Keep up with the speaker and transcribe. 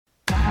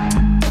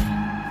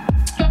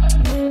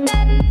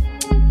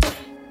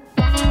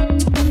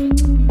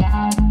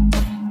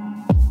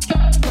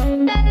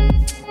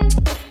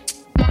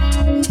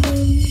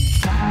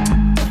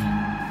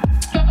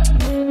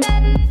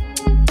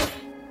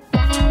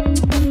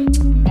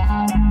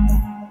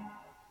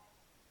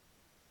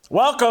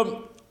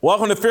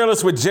Welcome to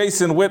Fearless with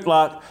Jason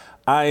Whitlock.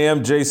 I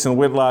am Jason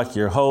Whitlock,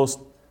 your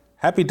host.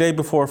 Happy day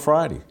before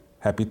Friday.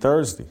 Happy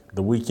Thursday.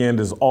 The weekend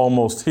is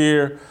almost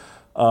here.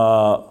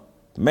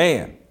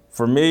 Man,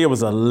 for me, it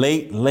was a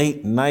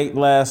late night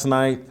last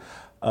night.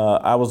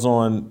 I was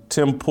on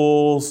Tim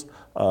Pool's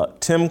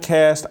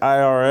Timcast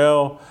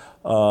IRL.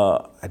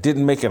 I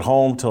didn't make it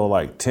home till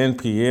like 10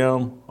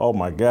 p.m. Oh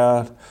my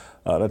God.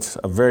 That's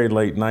a very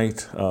late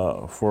night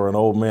for an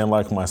old man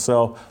like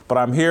myself. But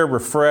I'm here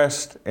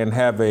refreshed and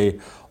have a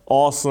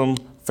awesome,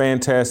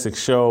 fantastic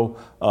show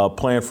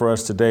planned for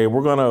us today.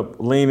 We're going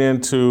to lean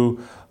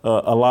into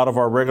a lot of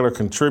our regular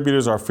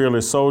contributors, our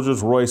fearless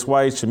soldiers, Royce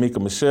White,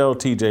 Shamika Michelle,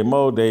 TJ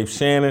Moe, Dave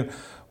Shannon,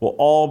 will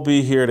all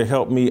be here to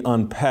help me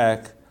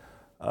unpack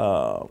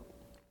a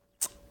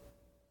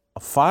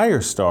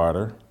fire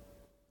starter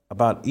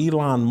about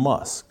Elon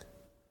Musk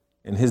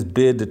and his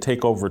bid to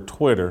take over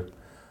Twitter.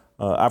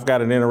 I've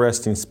got an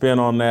interesting spin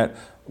on that.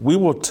 We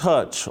will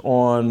touch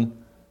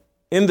on,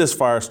 in this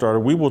fire starter,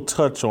 we will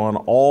touch on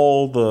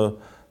all the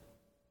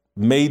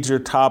major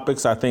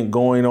topics I think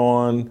going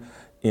on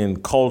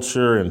in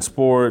culture and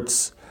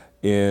sports.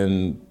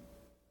 We're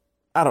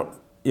going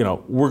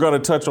to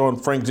touch on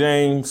Frank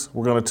James.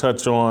 We're going to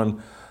touch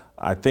on,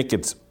 I think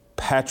it's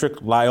Patrick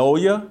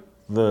Lyoya,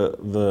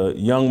 the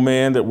young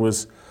man that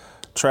was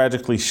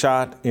tragically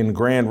shot in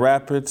Grand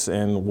Rapids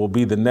and will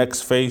be the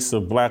next face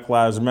of Black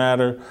Lives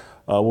Matter.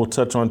 We'll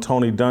touch on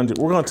Tony Dungy.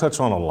 We're going to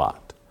touch on a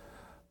lot.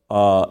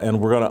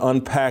 And we're going to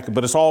unpack,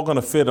 but it's all going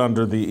to fit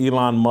under the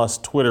Elon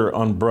Musk Twitter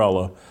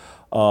umbrella.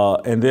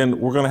 And then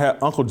we're going to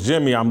have Uncle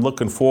Jimmy. I'm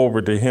looking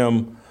forward to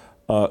him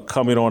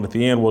coming on at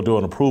the end. We'll do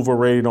an approval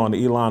rating on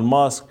Elon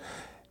Musk.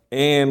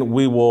 And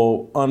we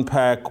will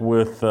unpack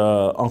with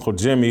Uncle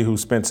Jimmy, who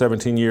spent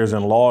 17 years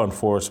in law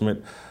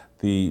enforcement,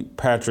 the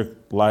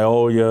Patrick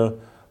Lyoya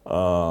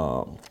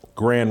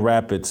Grand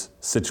Rapids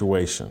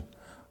situation.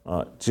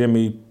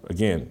 Jimmy,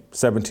 again,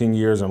 17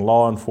 years in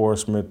law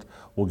enforcement,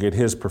 will get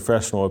his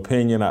professional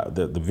opinion.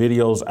 The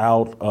video's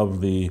out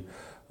of the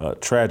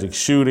tragic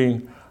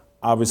shooting.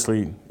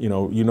 Obviously, you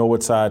know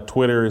what side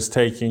Twitter is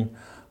taking.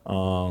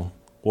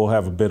 We'll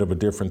have a bit of a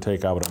different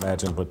take, I would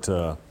imagine.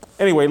 But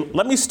anyway,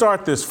 let me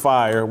start this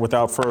fire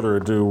without further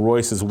ado.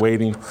 Royce is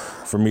waiting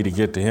for me to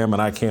get to him,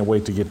 and I can't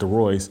wait to get to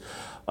Royce.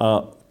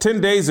 10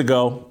 days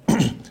ago,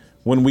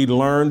 when we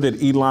learned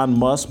that Elon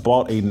Musk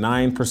bought a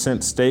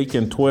 9% stake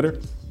in Twitter,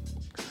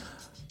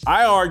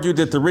 I argued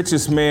that the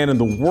richest man in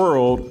the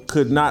world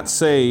could not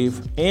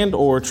save and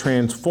or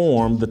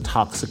transform the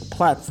toxic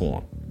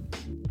platform.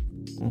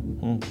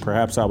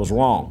 Perhaps I was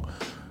wrong.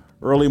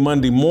 Early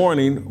Monday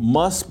morning,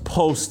 Musk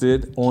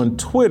posted on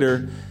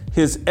Twitter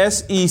his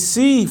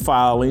SEC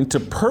filing to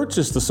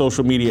purchase the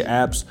social media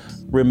app's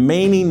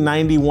remaining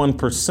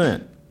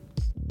 91%.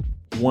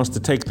 He wants to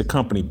take the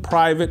company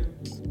private.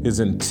 His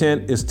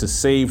intent is to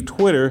save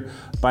Twitter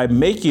by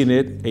making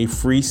it a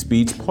free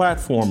speech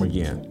platform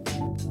again.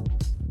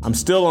 I'm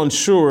still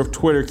unsure if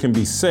Twitter can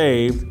be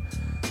saved,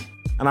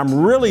 and I'm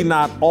really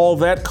not all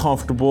that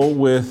comfortable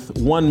with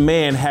one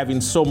man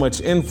having so much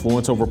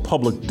influence over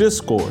public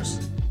discourse.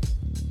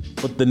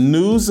 But the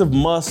news of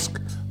Musk's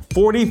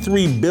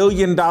 $43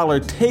 billion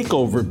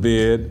takeover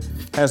bid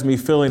has me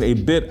feeling a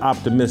bit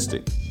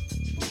optimistic.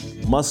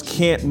 Musk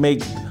can't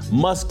make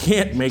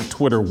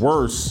Twitter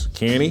worse,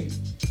 can he?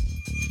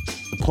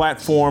 The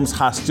platform's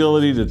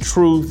hostility to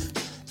truth,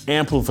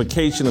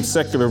 amplification of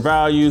secular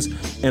values,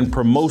 and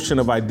promotion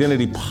of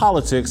identity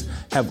politics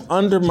have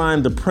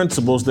undermined the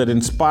principles that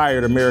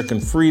inspired American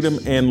freedom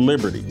and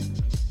liberty.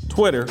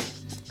 Twitter,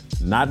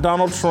 not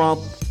Donald Trump,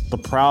 the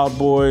Proud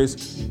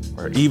Boys,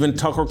 or even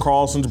Tucker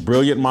Carlson's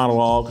brilliant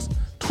monologues.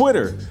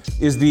 Twitter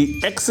is the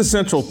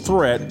existential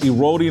threat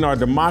eroding our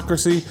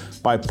democracy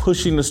by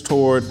pushing us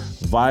toward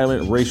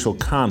violent racial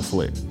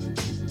conflict.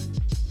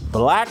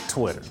 Black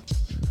Twitter,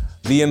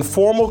 the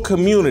informal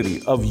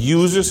community of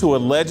users who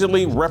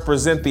allegedly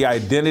represent the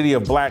identity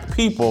of black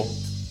people,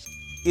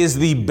 is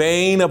the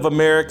bane of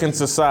American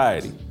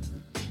society.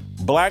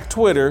 Black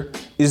Twitter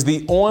is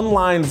the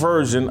online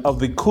version of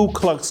the Ku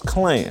Klux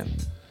Klan,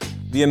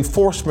 the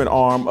enforcement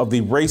arm of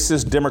the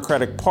racist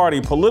Democratic Party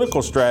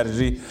political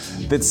strategy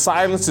that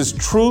silences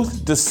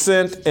truth,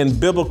 dissent, and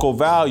biblical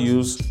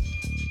values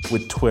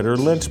with Twitter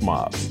lynch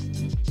mobs.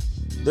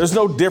 There's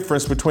no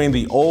difference between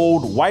the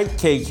old white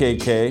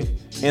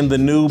KKK and the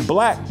new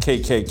black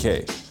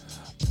KKK.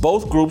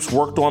 Both groups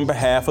worked on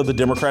behalf of the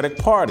Democratic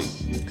Party.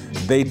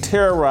 They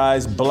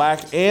terrorized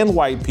black and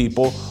white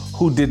people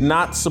who did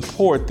not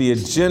support the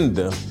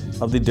agenda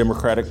of the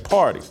Democratic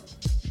Party.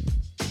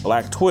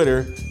 Black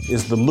Twitter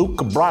is the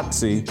Luca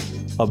Brasi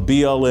of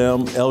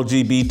BLM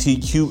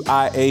LGBTQIA+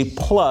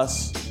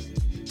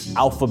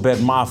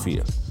 alphabet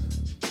mafia.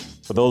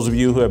 For those of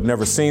you who have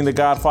never seen The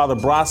Godfather,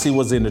 Brasi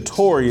was a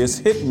notorious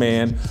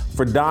hitman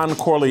for Don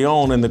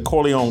Corleone and the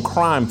Corleone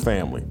crime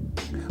family.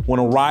 When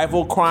a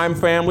rival crime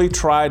family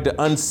tried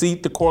to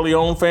unseat the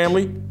Corleone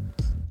family,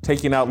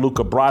 taking out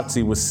Luca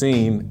Brasi was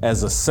seen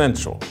as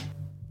essential.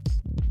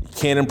 You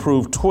can't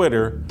improve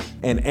Twitter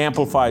and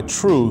amplify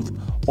truth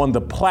on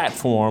the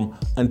platform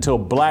until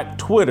Black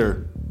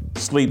Twitter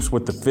sleeps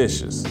with the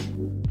fishes.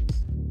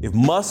 If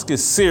Musk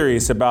is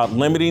serious about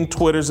limiting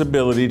Twitter's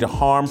ability to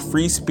harm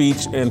free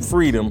speech and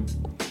freedom,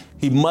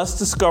 he must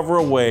discover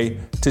a way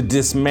to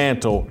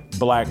dismantle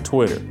Black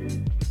Twitter.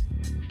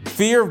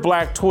 Fear of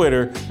Black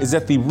Twitter is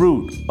at the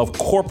root of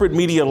corporate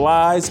media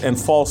lies and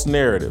false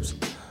narratives.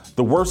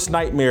 The worst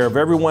nightmare of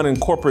everyone in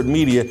corporate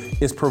media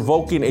is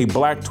provoking a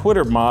Black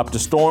Twitter mob to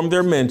storm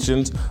their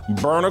mentions,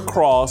 burn a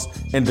cross,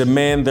 and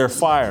demand their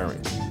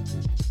firing.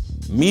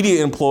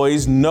 Media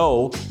employees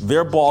know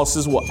their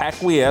bosses will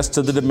acquiesce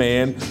to the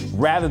demand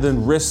rather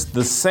than risk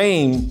the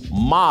same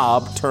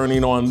mob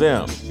turning on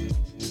them.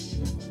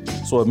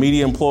 So a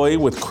media employee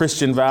with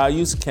Christian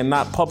values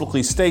cannot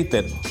publicly state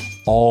that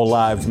all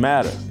lives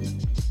matter.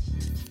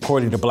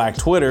 According to Black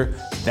Twitter,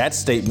 that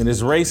statement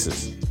is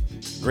racist.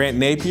 Grant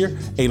Napier,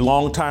 a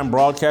longtime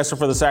broadcaster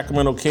for the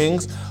Sacramento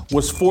Kings,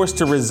 was forced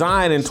to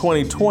resign in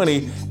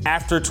 2020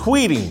 after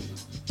tweeting,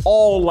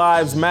 "All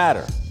lives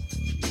matter."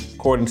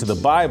 According to the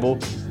Bible,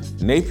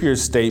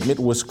 Napier's statement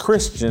was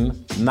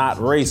Christian, not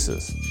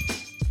racist.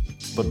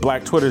 But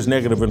Black Twitter's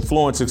negative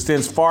influence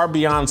extends far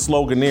beyond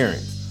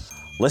sloganeering.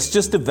 Let's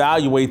just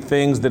evaluate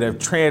things that have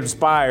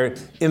transpired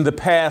in the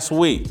past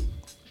week.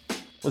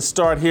 Let's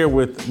start here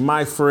with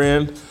my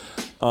friend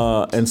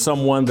and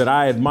someone that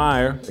I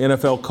admire,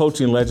 NFL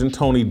coaching legend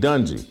Tony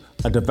Dungy,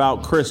 a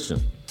devout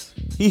Christian.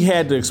 He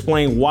had to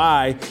explain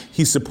why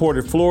he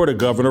supported Florida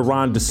Governor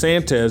Ron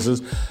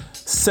DeSantis'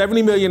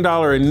 $70 million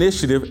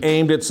initiative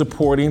aimed at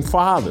supporting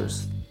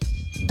fathers.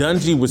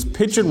 Dungy was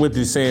pictured with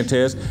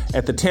DeSantis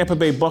at the Tampa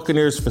Bay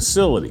Buccaneers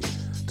facility.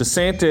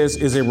 DeSantis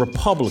is a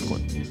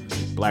Republican.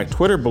 Black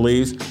Twitter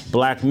believes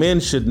black men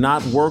should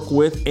not work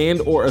with and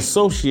or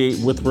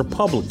associate with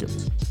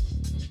Republicans.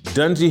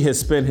 Dungy has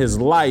spent his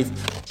life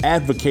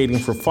advocating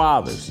for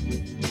fathers.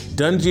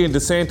 Dungy and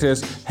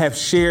DeSantis have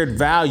shared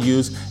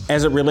values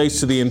as it relates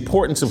to the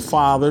importance of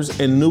fathers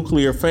and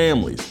nuclear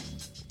families.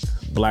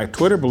 Black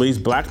Twitter believes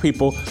black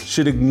people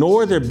should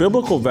ignore their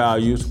biblical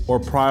values or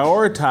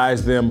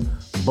prioritize them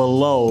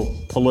below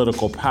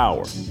political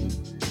power.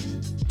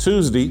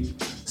 Tuesday,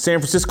 San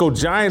Francisco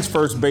Giants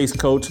first base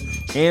coach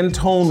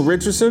Antone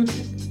Richardson,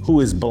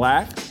 who is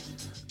black,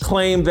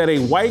 claimed that a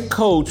white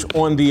coach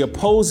on the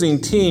opposing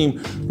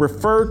team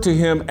referred to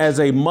him as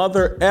a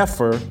mother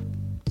effer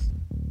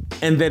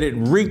and that it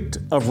reeked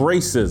of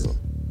racism.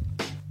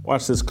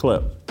 Watch this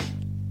clip.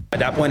 At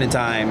that point in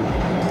time,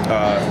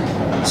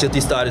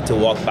 Shitty started to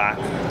walk back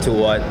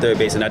toward third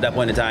base, and at that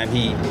point in time,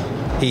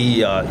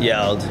 he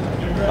yelled,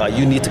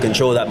 "You need to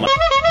control that."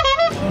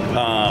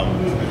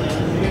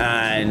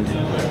 And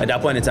at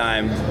that point in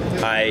time,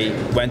 I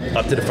went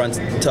up to the front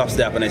top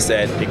step and I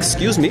said,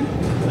 "Excuse me,"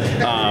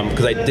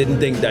 because I didn't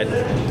think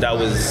that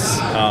was.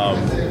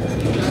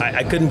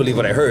 I couldn't believe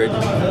what I heard,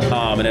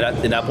 and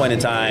at that point in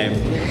time,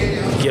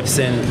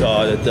 Gibson,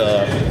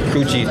 the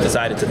crew chief,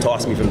 decided to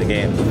toss me from the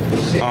game.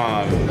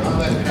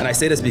 And I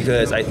say this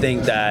because I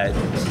think that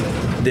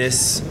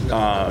his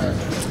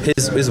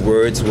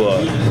words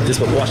were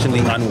disproportionately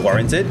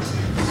unwarranted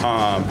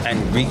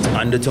and reeked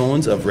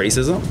undertones of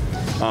racism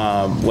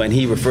when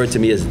he referred to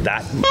me as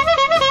that,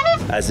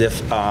 as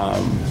if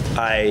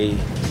I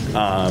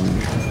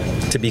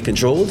to be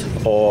controlled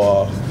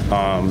or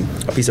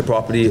a piece of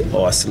property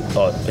or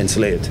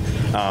enslaved.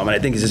 And I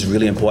think it's just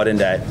really important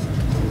that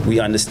we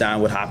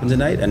understand what happened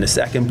tonight. And the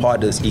second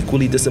part that's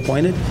equally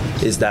disappointed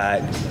is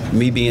that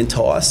me being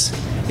tossed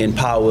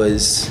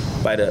empowers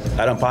by the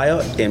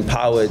umpire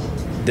empowered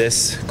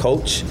this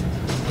coach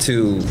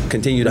to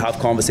continue to have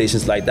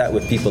conversations like that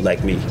with people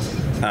like me.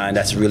 And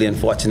that's really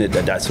unfortunate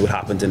that that's what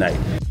happened tonight.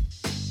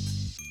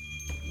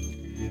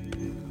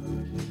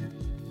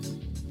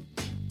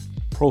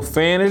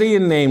 Profanity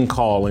and name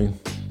calling,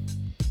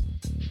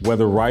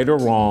 whether right or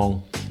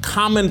wrong,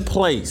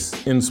 commonplace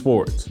in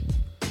sports.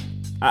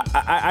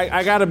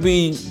 I gotta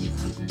be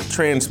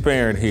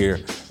transparent here.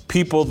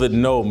 People that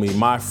know me,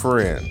 my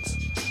friends,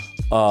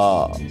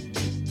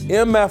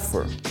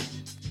 MFer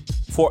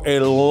for a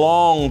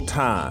long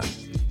time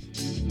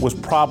was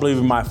probably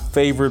my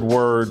favorite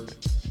word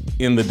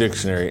in the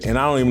dictionary. And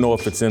I don't even know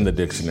if it's in the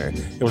dictionary.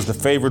 It was the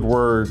favorite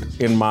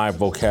word in my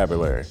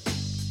vocabulary.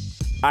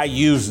 I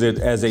used it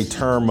as a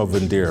term of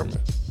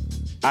endearment.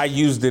 I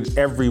used it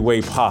every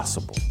way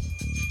possible.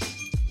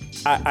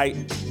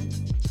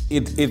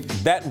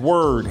 That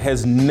word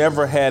has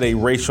never had a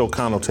racial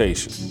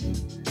connotation.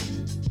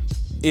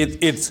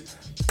 It's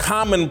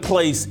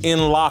commonplace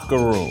in locker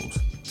rooms.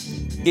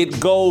 It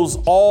goes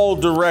all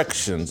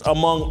directions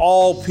among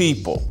all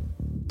people.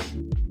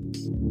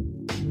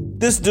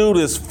 This dude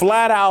is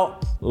flat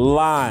out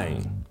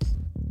lying.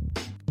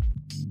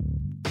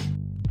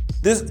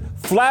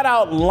 Flat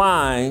out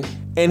lying,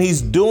 and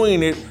he's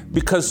doing it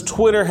because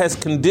Twitter has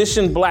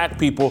conditioned black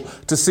people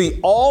to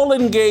see all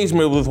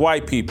engagement with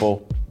white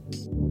people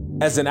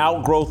as an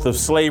outgrowth of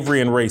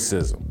slavery and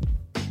racism.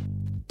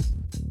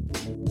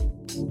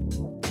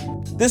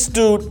 This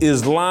dude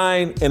is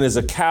lying and is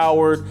a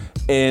coward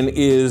and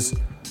is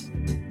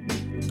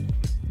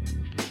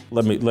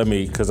let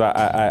me, because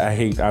I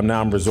hate,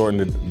 I'm resorting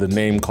to the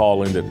name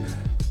calling, that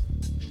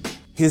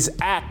his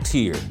act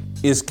here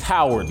is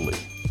cowardly.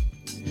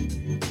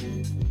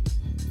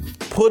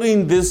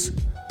 Putting this,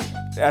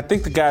 I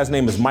think the guy's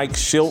name is Mike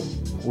Schilt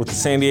with the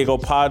San Diego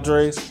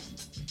Padres,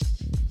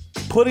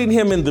 putting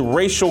him in the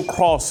racial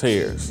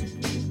crosshairs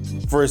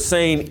for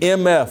saying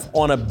MF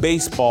on a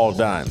baseball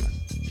diamond.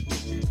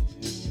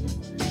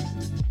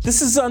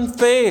 This is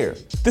unfair.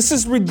 This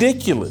is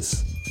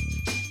ridiculous.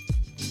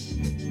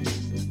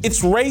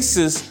 It's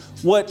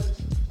racist what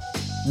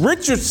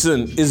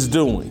Richardson is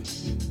doing.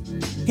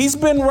 He's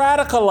been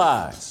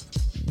radicalized.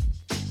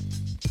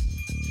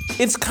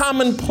 It's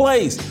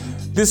commonplace.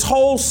 This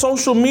whole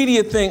social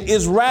media thing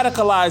is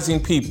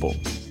radicalizing people.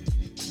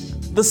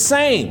 The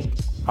same,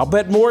 I'll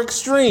bet more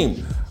extreme,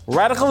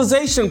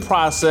 radicalization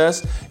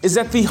process is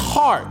at the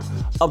heart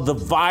of the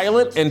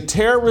violent and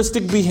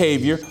terroristic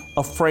behavior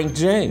of Frank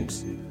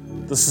James,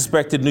 the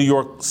suspected New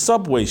York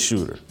subway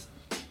shooter.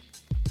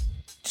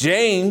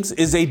 James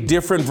is a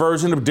different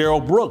version of Darrell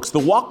Brooks, the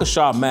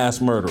Waukesha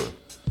mass murderer.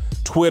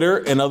 Twitter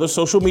and other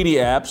social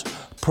media apps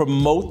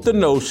promote the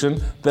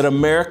notion that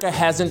America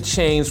hasn't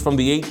changed from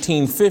the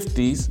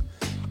 1850s,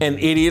 and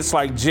idiots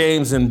like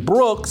James and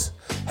Brooks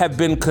have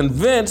been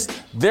convinced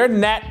they're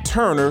Nat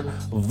Turner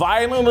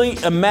violently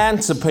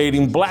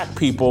emancipating black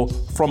people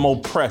from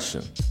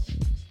oppression.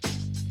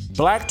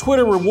 Black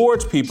Twitter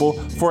rewards people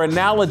for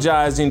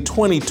analogizing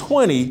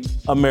 2020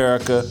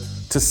 America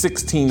to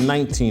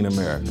 1619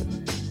 America.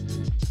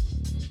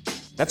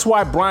 That's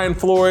why Brian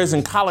Flores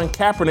and Colin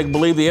Kaepernick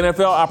believe the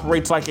NFL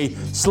operates like a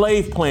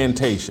slave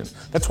plantation.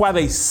 That's why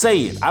they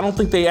say it. I don't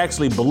think they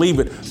actually believe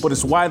it, but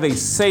it's why they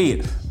say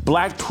it.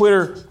 Black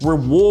Twitter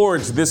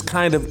rewards this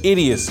kind of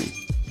idiocy.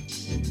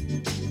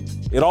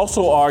 It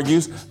also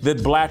argues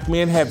that black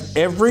men have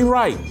every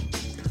right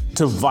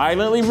to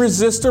violently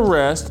resist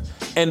arrest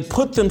and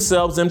put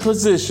themselves in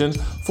position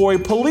for a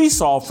police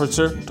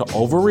officer to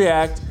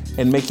overreact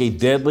and make a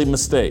deadly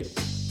mistake.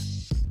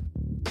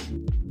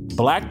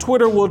 Black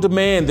Twitter will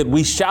demand that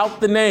we shout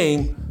the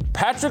name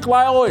Patrick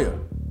Lyoya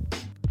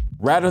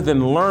rather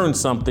than learn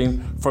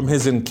something from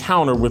his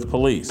encounter with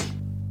police.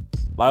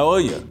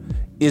 Lyoya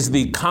is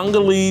the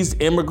Congolese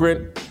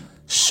immigrant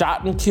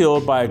shot and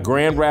killed by a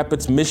Grand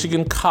Rapids,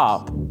 Michigan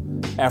cop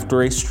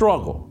after a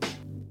struggle.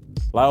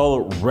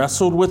 Lyoya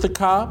wrestled with the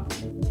cop,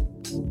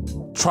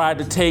 tried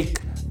to take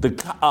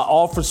the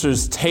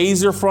officer's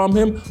taser from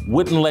him,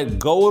 wouldn't let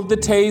go of the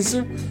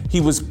taser.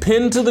 He was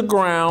pinned to the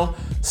ground,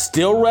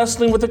 still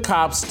wrestling with the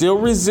cop, still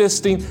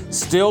resisting,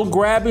 still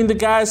grabbing the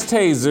guy's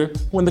taser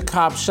when the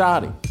cop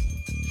shot him.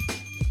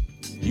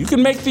 You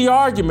can make the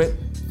argument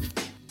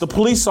the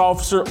police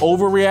officer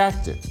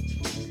overreacted.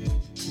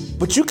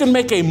 But you can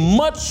make a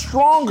much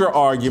stronger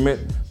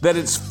argument that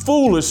it's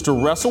foolish to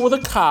wrestle with a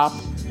cop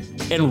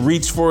and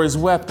reach for his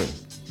weapon.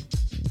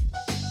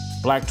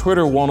 Black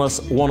Twitter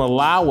won't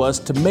allow us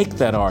to make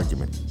that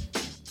argument.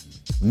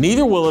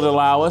 Neither will it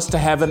allow us to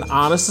have an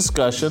honest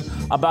discussion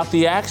about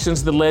the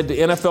actions that led to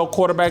NFL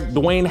quarterback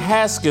Dwayne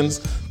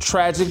Haskins'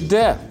 tragic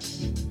death.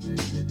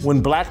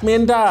 When black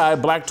men die,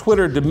 Black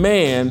Twitter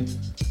demands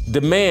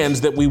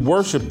that we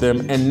worship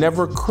them and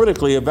never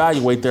critically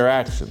evaluate their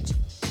actions.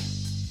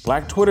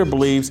 Black Twitter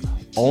believes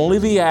only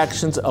the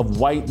actions of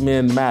white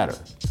men matter.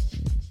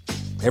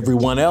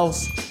 Everyone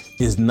else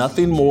is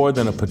nothing more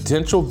than a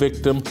potential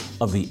victim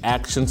of the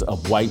actions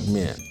of white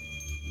men.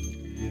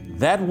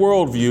 That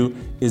worldview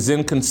is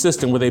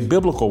inconsistent with a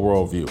biblical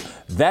worldview.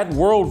 That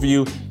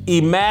worldview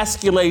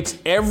emasculates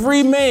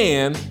every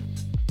man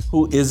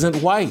who isn't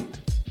white.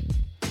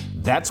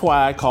 That's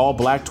why I call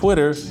Black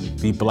Twitter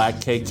the Black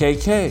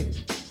KKK.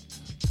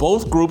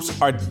 Both groups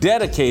are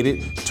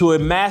dedicated to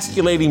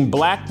emasculating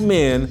black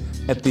men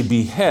at the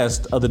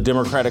behest of the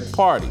Democratic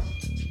Party.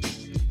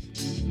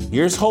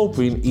 Here's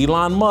hoping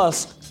Elon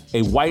Musk,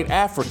 a white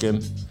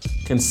African,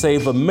 can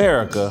save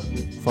America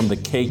from the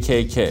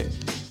KKK.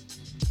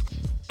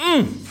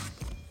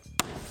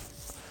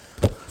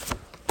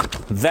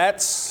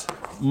 That's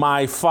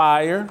my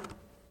fire.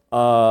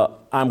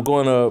 I'm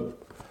going to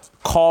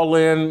call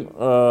in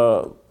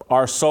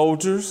our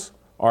soldiers,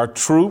 our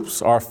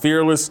troops, our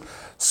fearless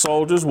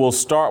soldiers. We'll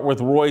start with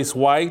Royce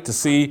White to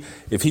see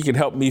if he can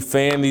help me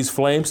fan these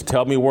flames,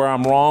 tell me where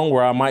I'm wrong,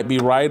 where I might be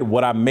right,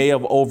 what I may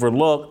have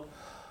overlooked.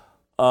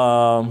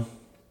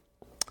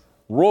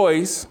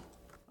 Royce,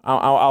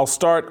 I'll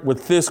start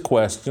with this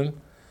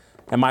question.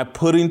 Am I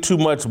putting too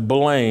much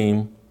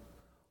blame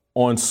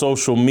on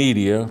social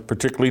media,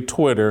 particularly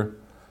Twitter,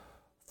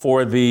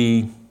 for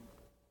the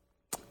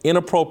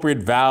inappropriate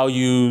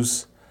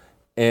values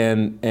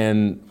and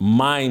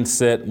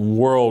mindset and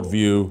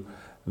worldview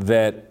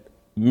that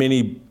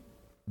many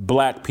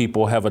black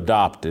people have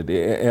adopted?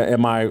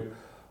 Am I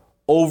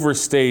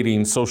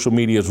overstating social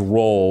media's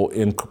role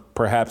in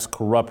perhaps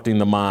corrupting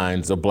the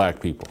minds of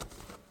black people?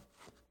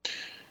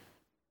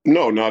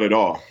 No, not at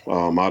all.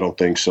 I don't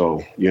think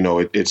so. You know,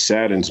 it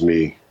saddens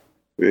me.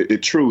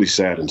 It truly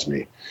saddens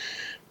me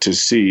to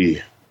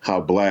see how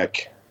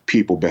black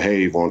people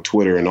behave on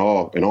Twitter and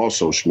all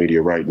social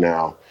media right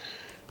now.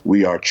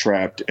 we are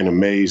trapped in a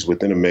maze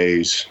within a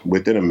maze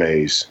within a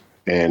maze,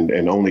 and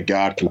only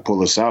God can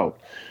pull us out.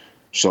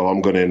 So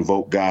I'm going to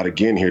invoke God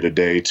again here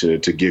today to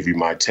give you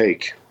my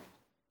take.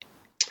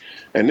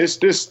 And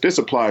this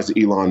applies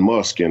to Elon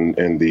Musk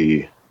and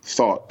the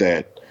thought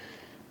that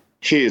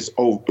his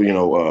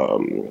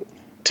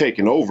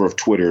taking over of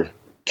Twitter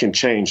can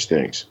change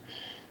things.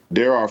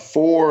 There are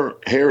 4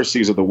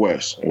 heresies of the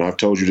West, and I've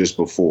told you this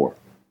before.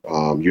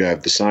 You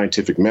have the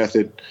scientific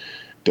method,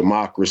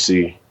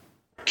 democracy,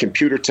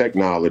 computer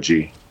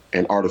technology,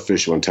 and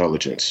artificial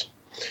intelligence.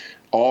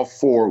 All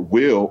 4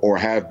 will or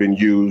have been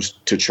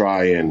used to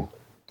try and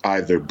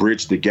either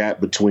bridge the gap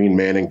between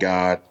man and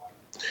God,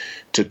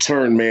 to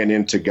turn man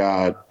into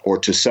God, or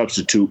to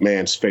substitute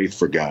man's faith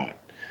for God.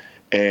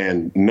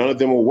 And none of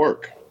them will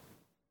work.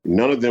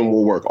 None of them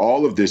will work.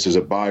 All of this is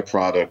a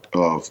byproduct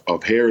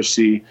of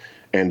heresy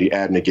and the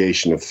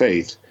abnegation of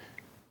faith.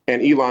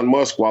 And Elon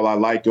Musk, while I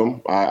like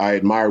him, I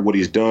admire what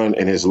he's done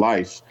in his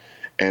life,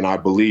 and I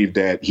believe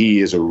that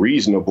he is a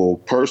reasonable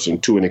person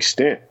to an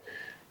extent.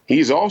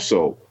 He's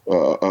also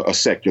a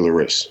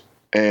secularist.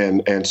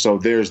 And so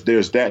there's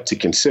that to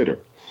consider.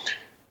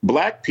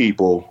 Black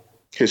people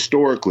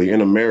historically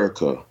in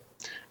America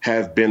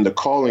have been the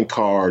calling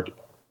card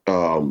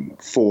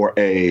for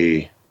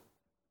a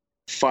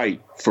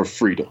fight for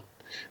freedom,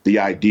 the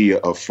idea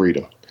of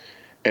freedom.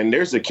 And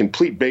there's a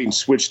complete bait and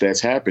switch that's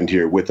happened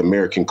here with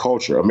American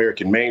culture,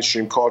 American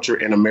mainstream culture,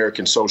 and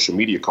American social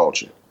media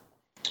culture.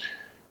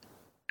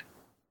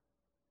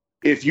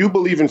 If you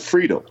believe in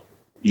freedom,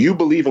 you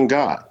believe in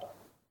God.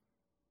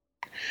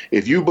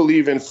 If you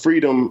believe in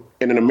freedom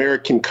in an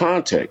American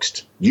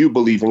context, you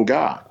believe in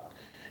God.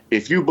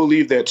 If you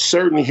believe that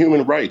certain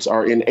human rights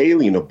are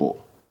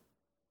inalienable,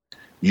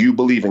 you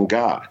believe in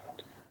God.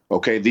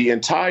 Okay, the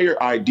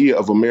entire idea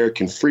of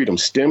American freedom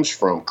stems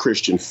from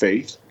Christian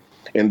faith.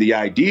 And the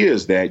idea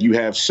is that you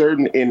have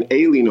certain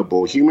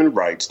inalienable human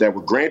rights that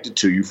were granted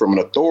to you from an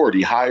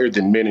authority higher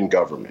than men in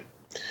government.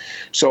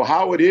 So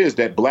how it is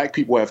that Black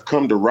people have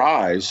come to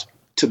rise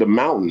to the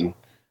mountain,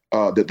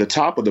 the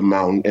top of the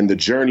mountain in the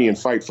journey and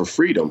fight for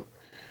freedom,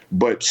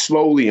 but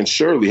slowly and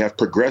surely have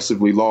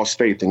progressively lost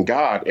faith in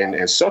God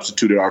and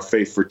substituted our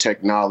faith for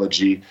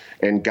technology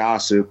and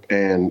gossip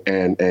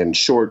and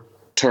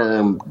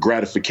short-term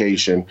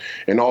gratification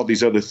and all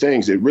these other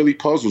things. It really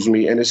puzzles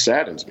me and it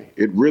saddens me.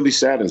 It really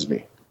saddens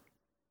me.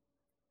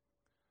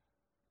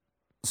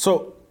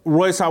 So,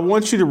 Royce, I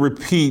want you to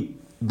repeat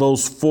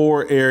those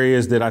 4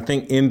 areas that I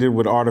think ended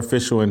with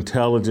artificial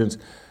intelligence.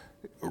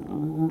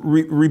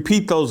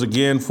 Repeat those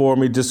again for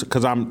me, just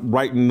because I'm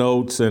writing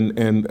notes, and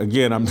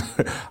again,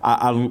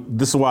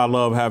 this is why I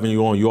love having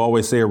you on. You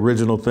always say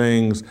original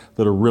things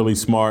that are really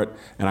smart,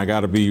 and I got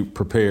to be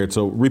prepared.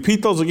 So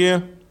repeat those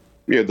again.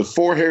 Yeah, the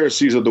 4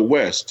 heresies of the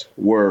West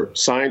were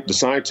the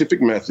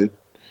scientific method,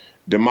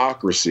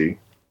 democracy,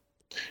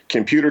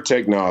 computer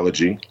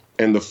technology,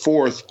 and the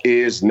 4th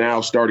is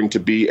now starting to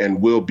be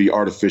and will be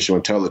artificial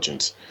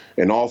intelligence.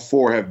 And all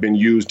 4 have been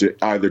used to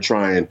either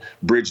try and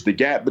bridge the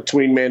gap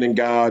between man and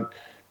God,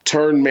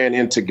 turn man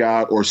into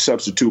God, or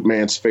substitute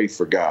man's faith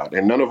for God.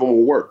 And none of them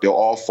will work. They'll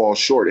all fall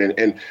short.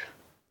 And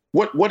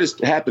what has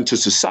happened to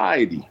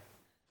society,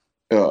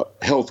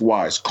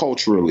 health-wise,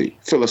 culturally,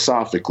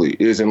 philosophically,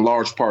 is in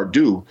large part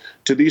due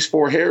to these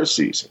 4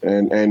 heresies.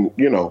 And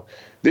you know,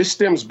 this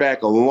stems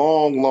back a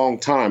long, long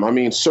time. I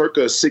mean,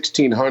 circa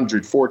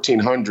 1600,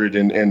 1400,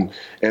 and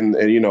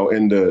you know,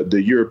 in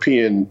the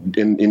European,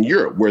 in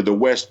Europe, where the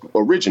West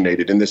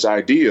originated in this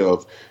idea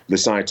of the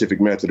scientific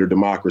method or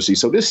democracy.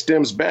 So this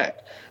stems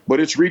back,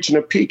 but it's reaching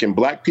a peak, and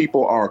Black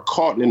people are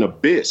caught in an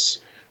abyss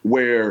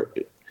where,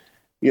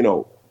 you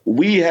know,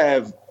 we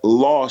have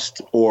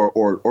lost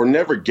or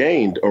never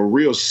gained a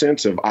real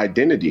sense of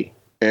identity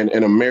and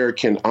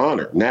American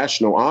honor,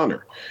 national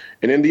honor.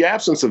 And in the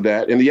absence of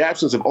that, in the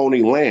absence of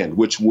owning land,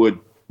 which would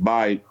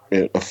by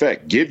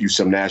effect give you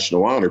some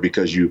national honor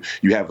because you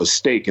have a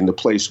stake in the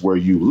place where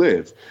you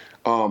live,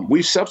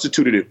 we've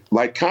substituted it,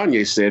 like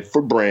Kanye said,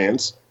 for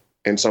brands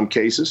in some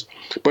cases.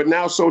 But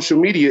now social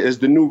media is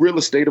the new real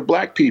estate of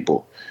Black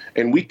people.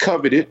 And we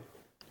covet it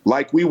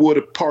like we would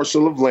a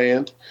parcel of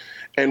land.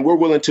 And we're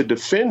willing to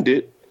defend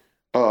it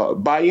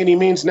by any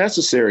means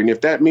necessary. And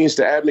if that means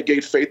to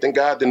abnegate faith in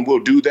God, then we'll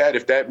do that.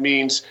 If that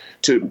means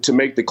to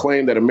make the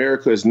claim that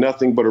America is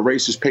nothing but a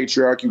racist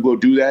patriarchy, we'll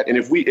do that. And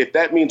if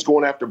that means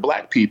going after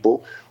Black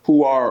people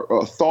who are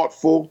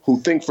thoughtful, who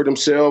think for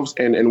themselves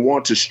and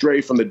want to stray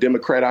from the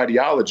Democrat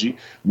ideology,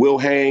 we'll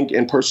hang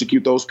and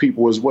persecute those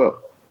people as well.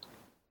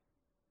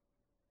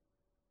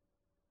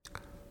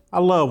 I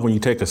love when you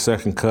take a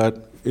second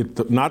cut.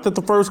 Not that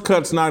the first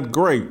cut's not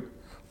great,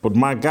 but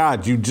my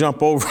God, you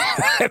jump over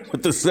that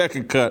with the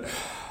second cut.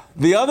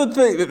 The other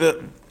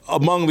thing,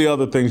 among the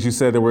other things you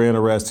said that were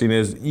interesting,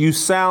 is you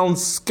sound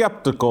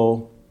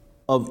skeptical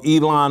of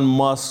Elon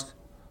Musk's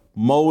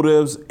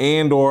motives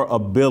and or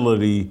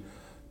ability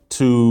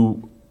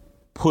to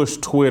push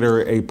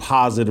Twitter a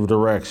positive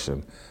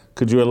direction.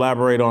 Could you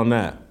elaborate on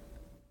that?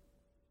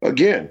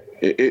 Again,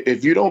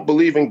 if you don't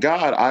believe in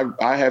God,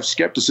 I have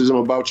skepticism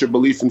about your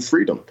belief in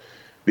freedom.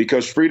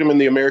 because freedom in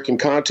the American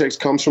context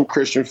comes from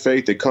Christian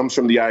faith. It comes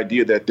from the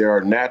idea that there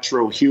are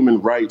natural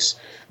human rights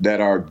that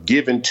are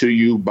given to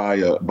you by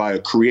a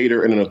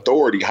creator and an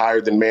authority higher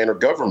than man or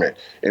government.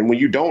 And when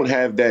you don't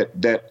have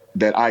that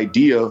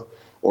idea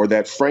or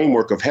that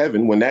framework of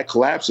heaven, when that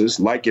collapses,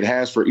 like it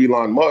has for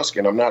Elon Musk,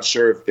 and I'm not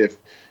sure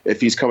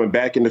if he's coming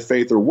back into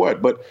faith or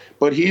what, but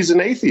he's an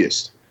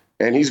atheist.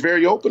 And he's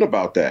very open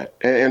about that.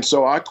 And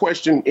so I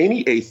question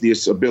any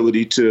atheist's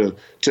ability to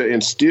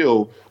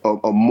instill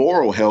a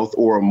moral health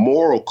or a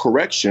moral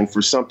correction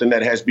for something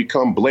that has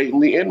become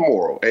blatantly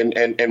immoral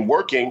and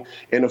working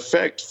in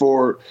effect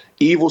for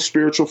evil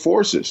spiritual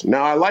forces.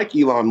 Now, I like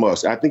Elon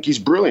Musk. I think he's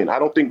brilliant. I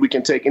don't think we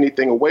can take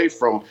anything away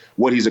from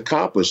what he's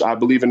accomplished. I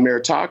believe in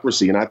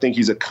meritocracy, and I think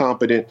he's a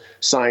competent,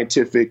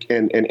 scientific,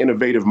 and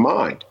innovative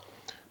mind.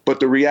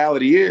 But the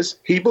reality is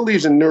he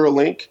believes in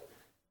Neuralink.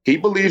 He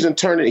believes in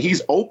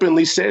he's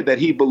openly said that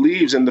he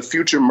believes in the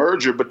future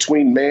merger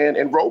between man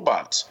and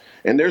robots.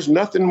 And there's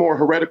nothing more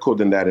heretical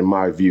than that, in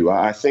my view.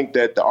 I think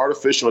that the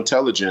artificial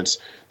intelligence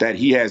that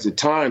he has at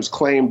times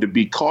claimed to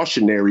be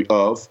cautionary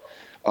of,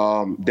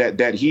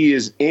 that he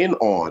is in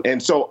on.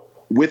 And so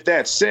with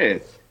that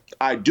said,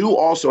 I do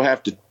also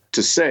have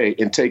to say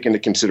and take into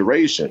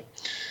consideration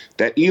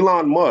that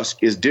Elon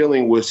Musk is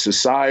dealing with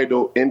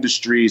societal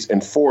industries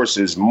and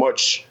forces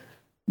much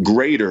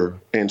greater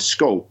in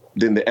scope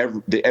than the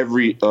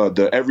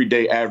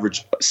everyday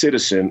average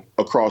citizen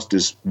across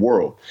this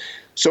world.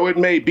 So it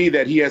may be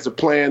that he has a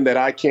plan that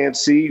I can't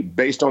see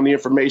based on the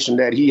information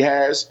that he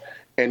has.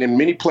 And in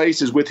many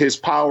places with his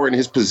power and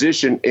his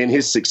position and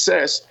his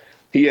success,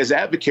 he has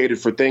advocated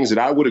for things that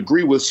I would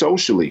agree with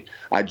socially.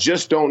 I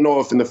just don't know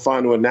if in the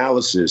final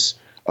analysis,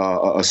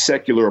 a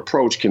secular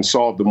approach can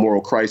solve the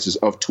moral crisis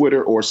of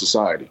Twitter or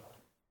society.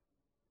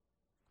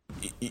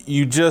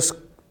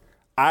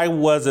 I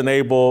wasn't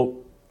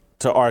able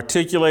to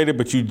articulate it,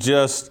 but you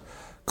just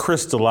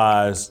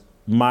crystallized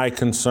my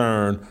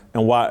concern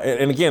and why.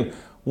 And again,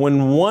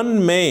 when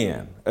one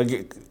man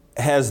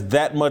has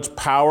that much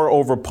power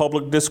over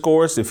public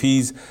discourse,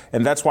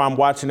 and that's why I'm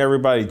watching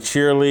everybody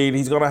cheerlead,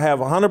 he's going to have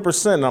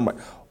 100%. And I'm like,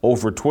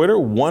 over Twitter,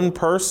 one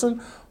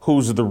person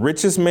who's the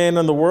richest man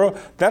in the world,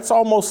 that's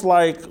almost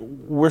like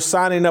we're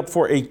signing up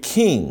for a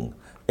king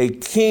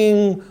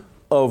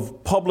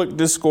of public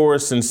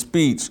discourse and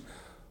speech.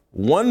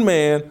 One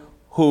man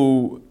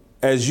who,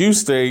 as you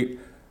state,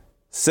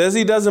 says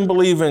he doesn't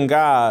believe in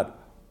God,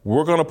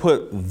 we're going to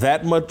put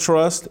that much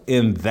trust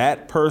in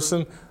that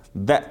person.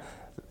 That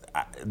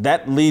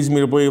leads me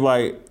to believe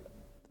like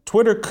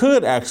Twitter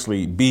could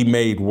actually be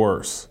made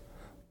worse.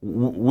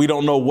 We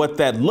don't know what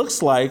that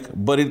looks like,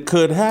 but it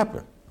could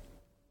happen.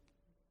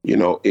 You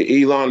know,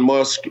 Elon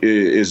Musk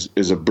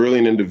is a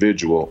brilliant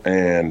individual,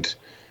 and,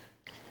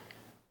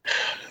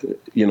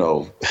 you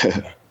know,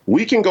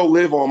 we can go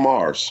live on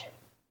Mars,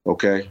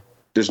 okay?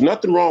 There's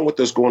nothing wrong with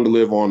us going to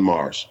live on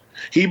Mars.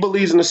 He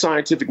believes in the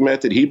scientific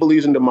method. He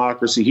believes in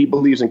democracy. He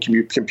believes in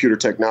computer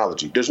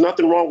technology. There's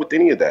nothing wrong with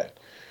any of that.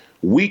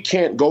 We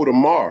can't go to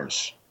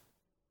Mars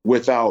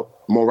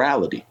without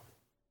morality.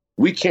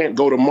 We can't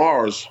go to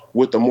Mars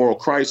with a moral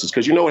crisis,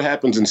 because you know what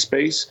happens in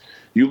space?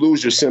 You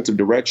lose your sense of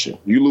direction.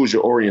 You lose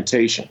your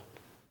orientation.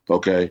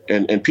 OK,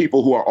 and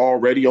people who are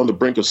already on the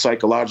brink of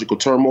psychological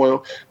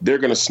turmoil, they're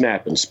going to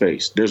snap in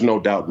space. There's no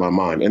doubt in my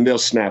mind. And they'll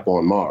snap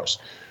on Mars.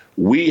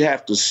 We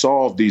have to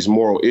solve these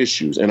moral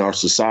issues in our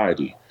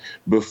society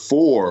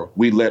before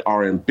we let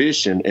our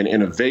ambition and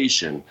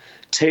innovation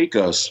take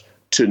us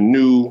to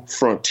new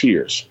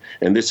frontiers.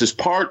 And this is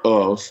part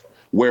of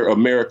where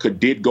America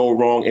did go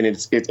wrong in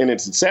its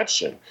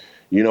inception.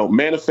 You know,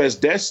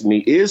 manifest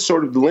destiny is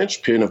sort of the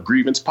linchpin of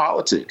grievance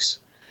politics.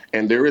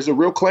 And there is a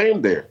real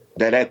claim there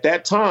that at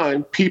that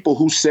time, people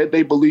who said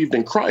they believed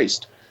in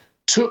Christ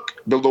took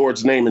the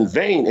Lord's name in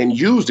vain and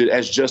used it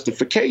as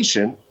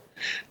justification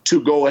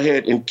to go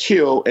ahead and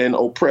kill and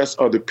oppress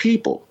other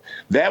people.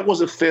 That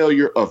was a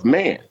failure of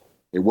man.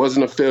 It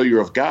wasn't a failure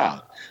of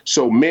God.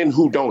 So men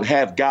who don't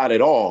have God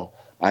at all,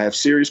 I have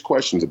serious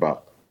questions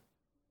about.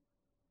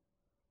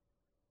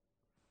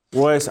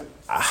 Royce,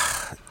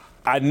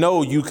 I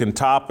know you can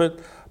top it,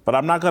 but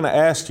I'm not going to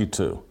ask you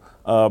to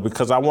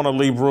because I want to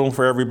leave room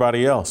for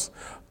everybody else.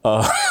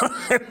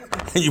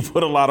 You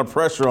put a lot of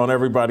pressure on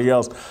everybody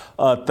else.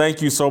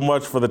 Thank you so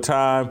much for the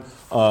time.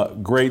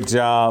 Great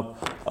job.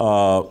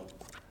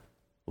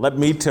 Let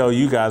me tell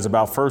you guys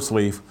about First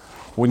Leaf.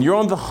 When you're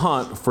on the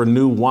hunt for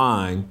new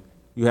wine,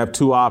 you have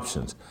two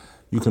options.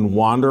 You can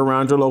wander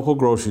around your local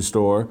grocery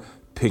store,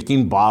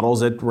 picking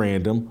bottles at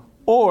random,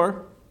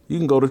 or you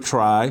can go to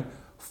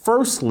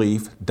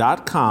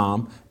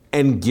tryfirstleaf.com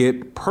and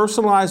get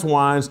personalized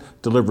wines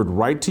delivered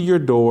right to your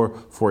door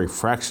for a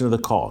fraction of the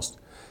cost.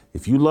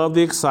 If you love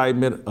the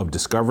excitement of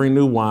discovering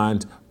new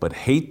wines but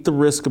hate the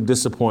risk of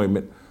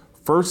disappointment,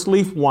 First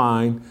Leaf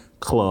Wine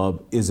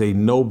Club is a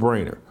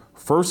no-brainer.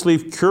 First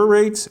Leaf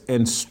curates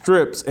and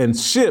ships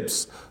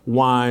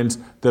wines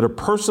that are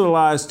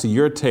personalized to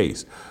your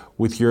taste.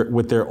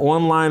 With their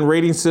online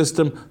rating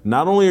system,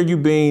 not only are you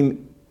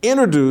being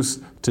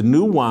introduced to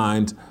new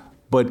wines,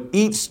 but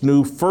each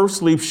new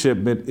First Leaf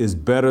shipment is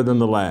better than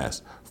the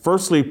last.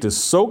 First Leaf is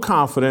so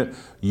confident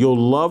you'll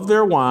love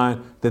their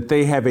wine that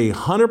they have a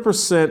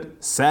 100%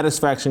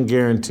 satisfaction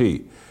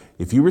guarantee.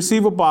 If you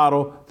receive a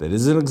bottle that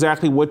isn't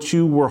exactly what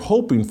you were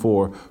hoping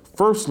for,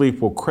 First Leaf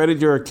will credit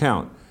your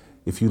account.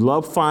 If you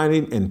love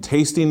finding and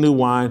tasting new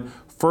wine,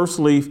 First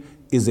Leaf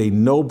is a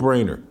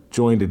no-brainer.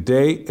 Join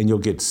today and you'll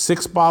get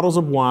 6 bottles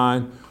of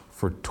wine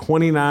for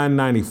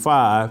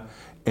 $29.95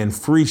 and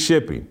free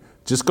shipping.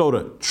 Just go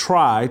to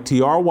try,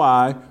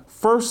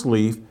 First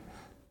Leaf.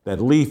 That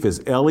leaf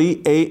is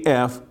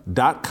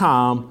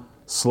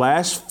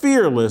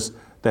leaf.com/fearless.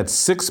 That's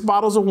 6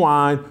 bottles of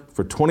wine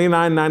for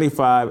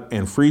 $29.95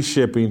 and free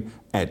shipping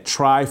at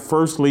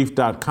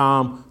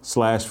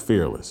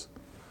tryfirstleaf.com/fearless.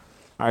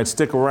 All right,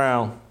 stick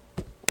around.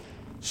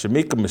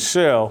 Shamika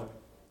Michelle,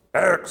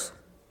 Erics.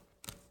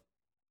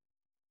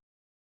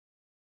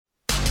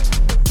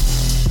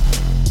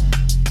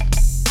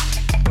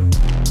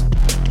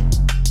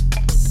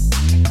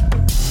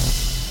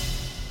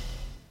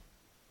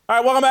 All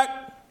right, welcome back.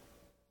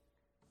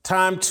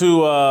 Time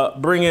to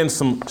bring in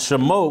some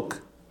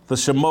Shamoke, the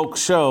Shamoke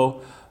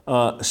Show,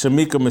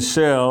 Shamika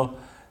Michelle,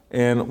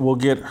 and we'll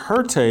get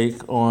her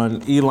take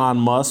on Elon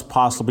Musk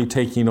possibly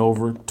taking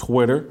over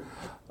Twitter.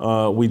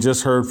 We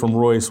just heard from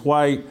Royce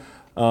White.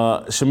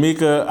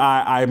 Shamika,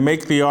 I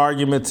make the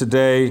argument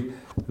today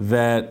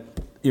that,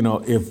 you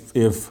know,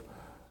 if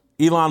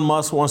Elon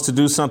Musk wants to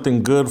do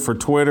something good for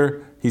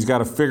Twitter, he's got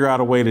to figure out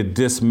a way to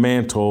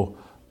dismantle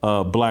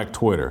Black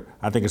Twitter.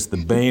 I think it's the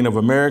bane of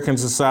American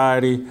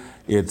society.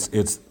 It's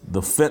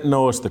the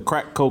fentanyl, it's the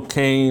crack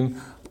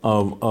cocaine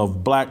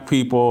of Black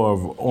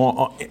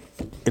people.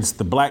 It's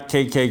the Black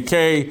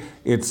KKK.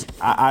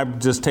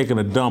 I'm just taking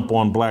a dump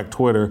on Black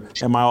Twitter.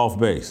 Am I off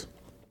base?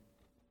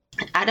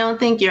 I don't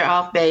think you're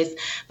off base,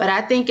 but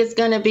I think it's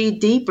going to be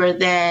deeper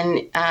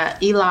than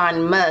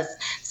Elon Musk,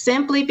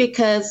 simply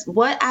because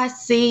what I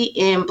see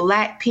in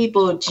Black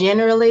people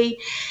generally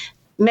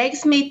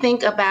makes me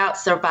think about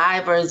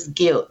survivor's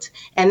guilt.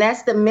 And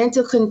that's the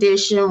mental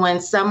condition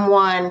when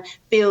someone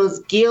feels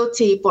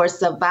guilty for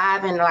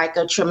surviving like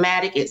a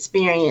traumatic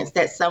experience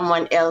that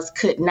someone else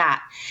could not.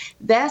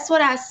 That's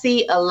what I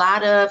see a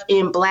lot of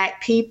in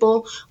Black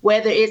people,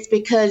 whether it's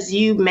because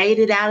you made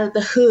it out of the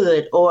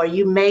hood or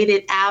you made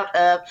it out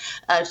of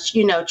a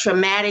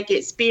traumatic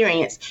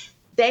experience.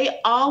 They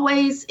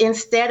always,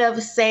 instead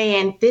of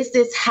saying, this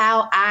is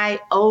how I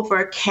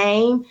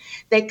overcame,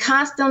 they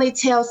constantly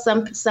tell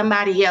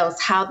somebody else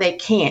how they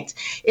can't.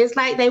 It's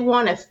like they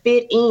want to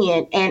fit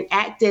in and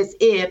act as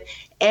if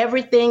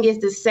everything is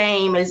the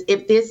same as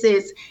if this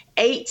is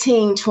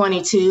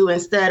 1822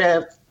 instead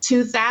of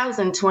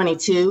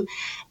 2022.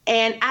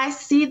 And I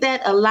see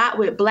that a lot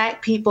with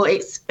Black people,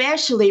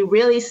 especially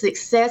really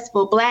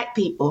successful Black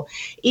people,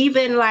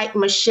 even like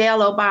Michelle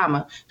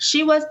Obama.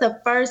 She was the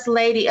first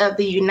lady of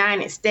the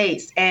United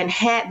States and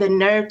had the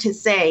nerve to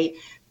say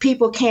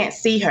people can't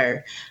see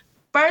her.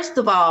 First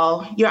of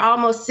all, you're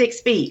almost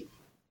 6 feet.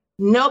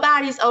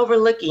 Nobody's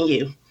overlooking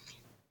you.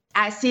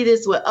 I see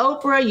this with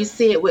Oprah, you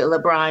see it with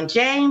LeBron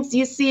James,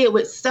 you see it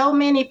with so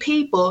many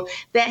people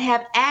that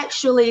have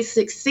actually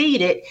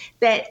succeeded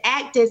that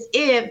act as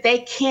if they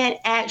can't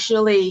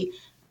actually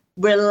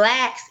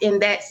relax in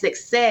that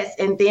success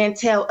and then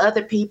tell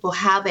other people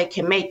how they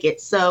can make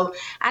it. So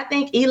I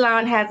think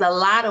Elon has a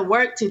lot of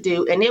work to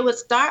do, and it would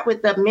start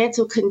with the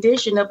mental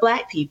condition of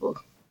Black people.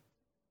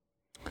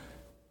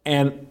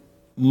 And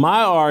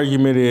my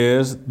argument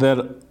is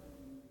that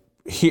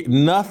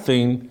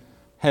nothing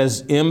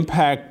has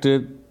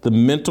impacted the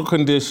mental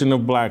condition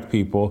of Black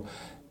people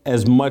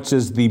as much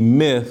as the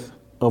myth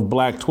of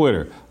Black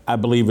Twitter. I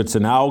believe it's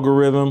an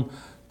algorithm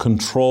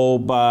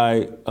controlled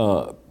by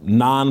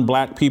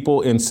non-Black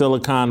people in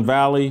Silicon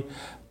Valley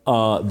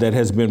that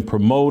has been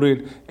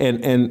promoted.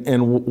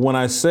 And when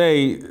I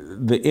say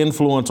the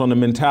influence on the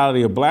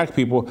mentality of Black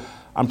people,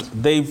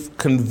 they've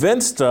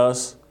convinced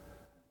us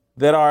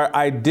that our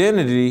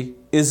identity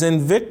is in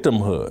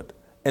victimhood.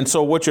 And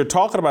so what you're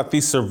talking about,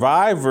 these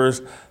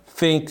survivors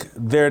think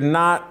they're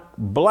not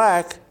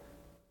Black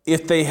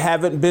if they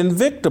haven't been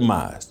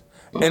victimized.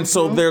 Mm-hmm. And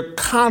so they're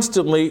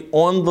constantly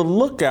on the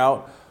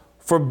lookout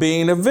for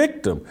being a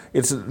victim.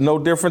 It's no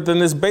different than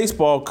this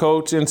baseball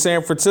coach in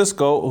San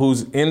Francisco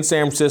who's in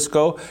San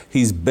Francisco.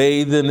 He's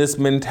bathed in this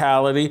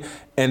mentality.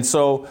 And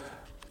so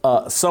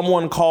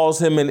someone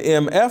calls him an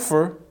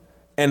MFer,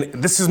 and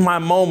this is my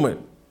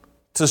moment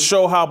to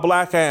show how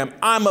Black I am.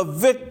 I'm a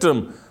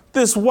victim.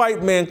 This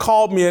white man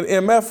called me an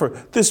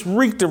MFer. This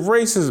reeked of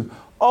racism.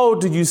 Oh,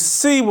 do you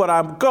see what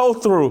I go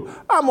through?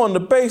 I'm on the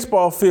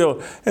baseball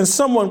field and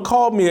someone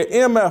called me an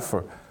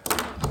MFer.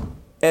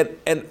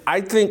 And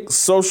I think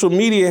social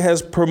media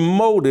has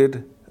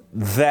promoted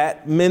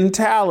that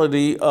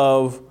mentality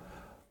of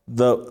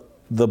the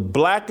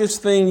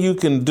blackest thing you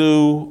can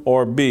do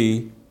or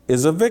be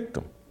is a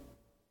victim.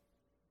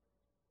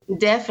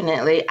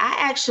 Definitely. I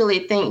actually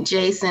think,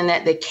 Jason,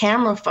 that the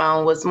camera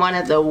phone was one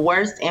of the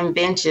worst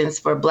inventions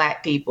for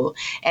Black people.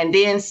 And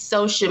then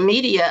social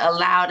media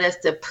allowed us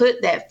to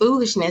put that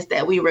foolishness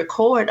that we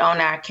record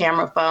on our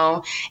camera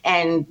phone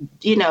and,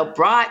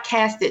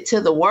 broadcast it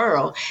to the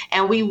world.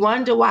 And we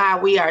wonder why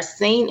we are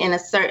seen in a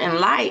certain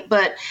light.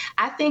 But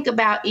I think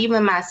about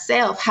even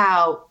myself,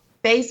 how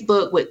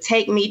Facebook would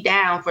take me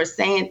down for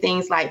saying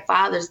things like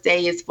Father's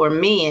Day is for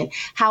men,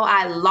 how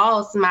I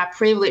lost my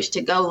privilege to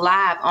go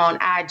live on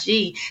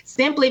IG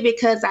simply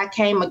because I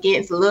came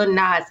against Lil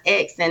Nas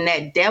X and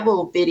that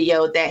devil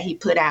video that he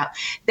put out.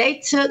 They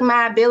took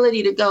my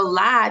ability to go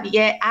live,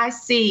 yet I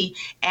see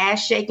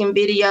ass shaking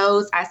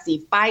videos, I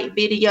see fight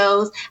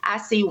videos, I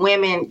see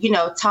women,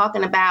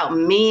 talking about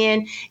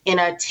men in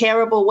a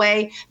terrible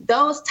way.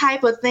 Those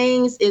type of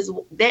things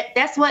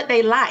that's what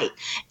they like.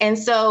 And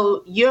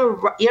so you're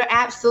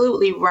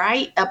absolutely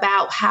right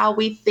about how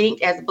we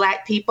think as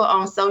Black people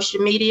on social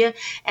media.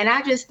 And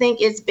I just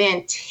think it's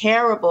been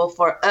terrible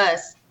for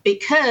us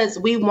because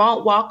we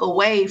won't walk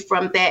away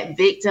from that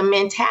victim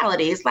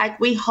mentality. It's like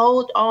we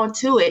hold on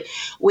to it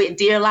with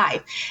dear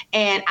life.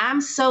 And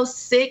I'm so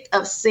sick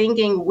of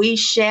singing "We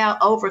Shall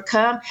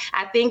Overcome."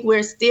 I think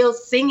we're still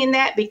singing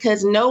that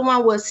because no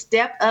one will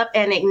step up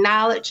and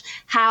acknowledge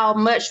how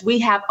much we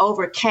have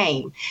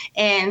overcame.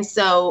 And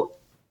so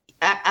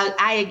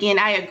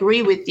I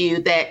agree with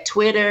you that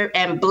Twitter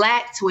and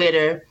Black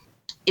Twitter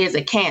is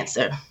a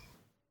cancer.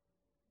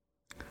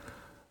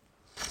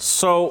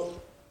 So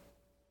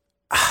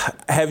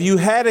have you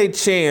had a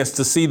chance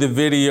to see the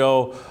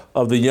video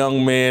of the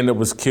young man that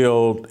was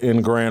killed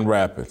in Grand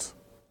Rapids?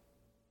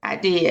 I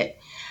did.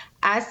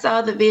 I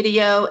saw the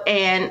video,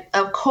 and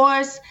of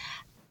course,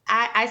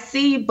 I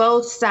see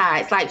both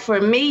sides. Like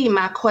for me,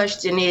 my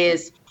question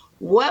is,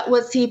 what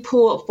was he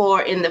pulled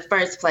for in the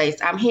first place?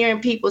 I'm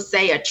hearing people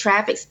say a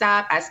traffic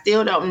stop. I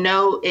still don't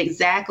know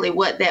exactly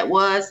what that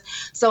was.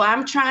 So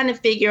I'm trying to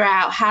figure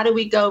out, how do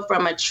we go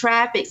from a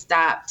traffic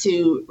stop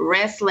to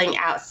wrestling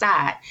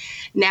outside?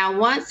 Now,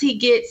 once he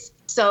gets,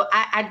 so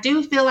I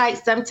do feel like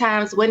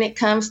sometimes when it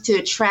comes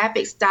to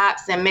traffic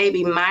stops and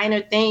maybe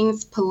minor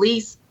things,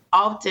 police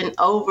often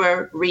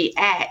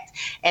overreact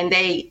and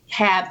they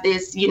have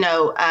this,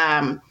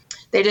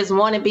 they just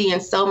want to be in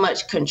so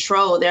much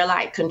control. They're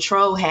like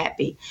control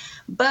happy.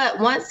 But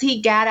once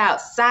he got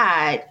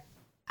outside,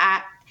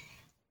 I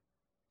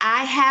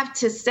have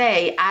to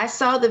say, I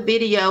saw the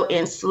video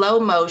in slow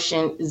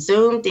motion,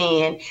 zoomed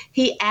in.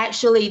 He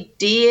actually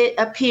did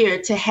appear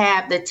to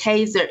have the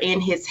taser in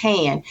his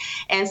hand.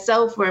 And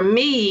so for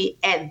me,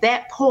 at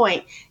that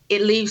point,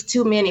 it leaves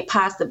too many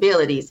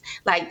possibilities.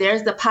 Like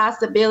there's the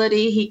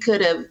possibility he could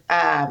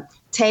have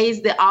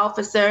tased the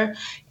officer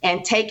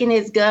and taken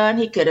his gun.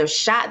 He could have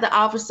shot the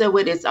officer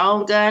with his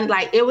own gun.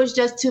 Like it was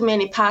just too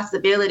many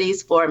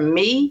possibilities for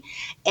me.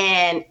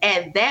 And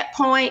at that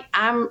point,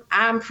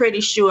 I'm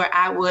pretty sure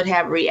I would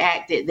have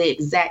reacted the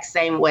exact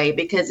same way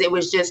because it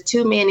was just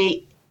too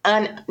many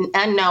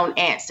unknown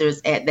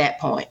answers at that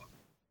point.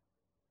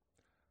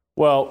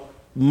 Well,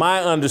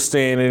 my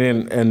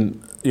understanding,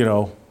 and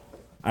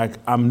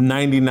I'm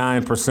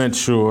 99%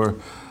 sure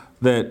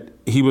that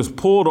he was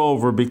pulled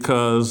over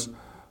because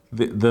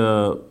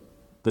the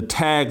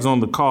tags on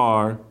the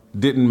car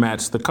didn't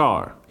match the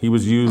car. He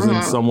was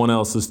using someone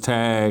else's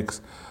tags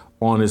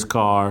on his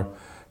car.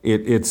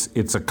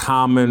 It's a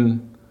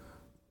common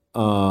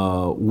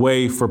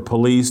way for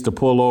police to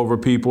pull over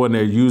people, and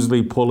they're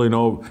usually pulling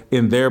over,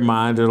 in their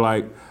mind, they're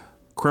like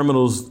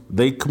criminals.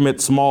 They commit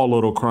small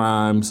little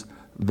crimes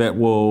that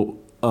will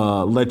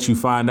let you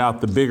find out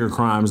the bigger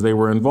crimes they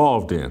were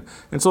involved in.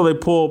 And so they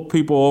pull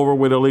people over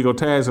with illegal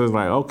tags. It's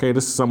like, okay,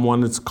 this is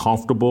someone that's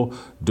comfortable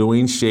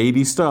doing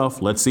shady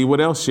stuff. Let's see what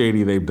else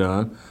shady they've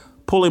done.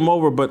 Pull him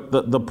over.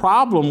 But the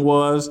problem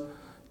was,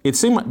 it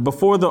seemed like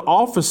before the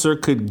officer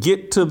could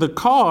get to the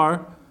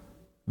car,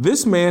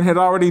 this man had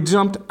already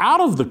jumped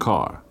out of the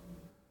car.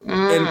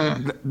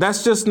 And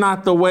that's just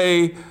not the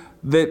way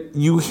that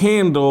you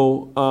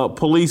handle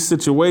police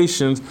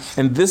situations.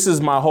 And this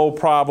is my whole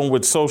problem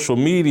with social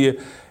media,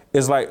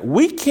 is like,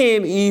 we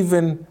can't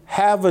even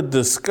have a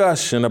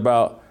discussion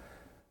about,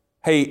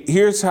 hey,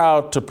 here's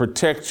how to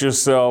protect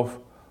yourself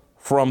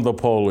from the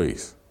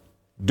police.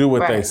 Do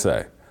what they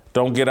say.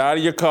 Don't get out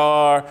of your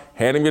car,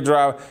 hand him your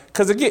driver.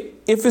 Because again,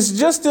 if it's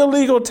just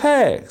illegal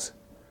tags,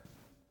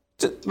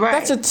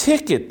 that's a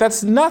ticket.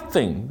 That's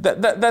nothing.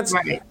 That's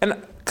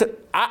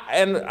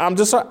and I'm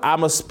just,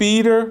 I'm a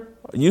speeder.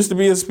 Used to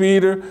be a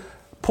speeder,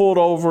 pulled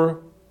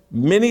over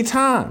many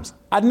times.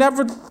 I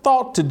never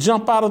thought to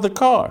jump out of the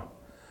car.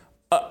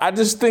 I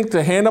just think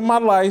to hand them my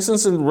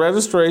license and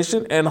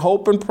registration and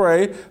hope and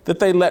pray that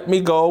they let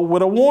me go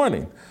with a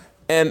warning.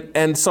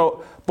 And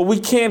so, but we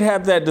can't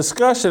have that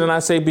discussion. And I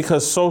say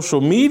because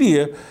social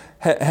media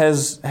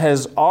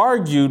has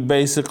argued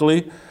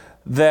basically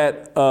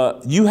that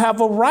you have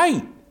a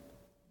right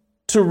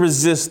to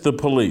resist the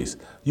police.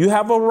 You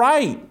have a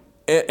right,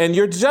 and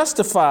you're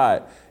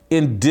justified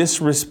in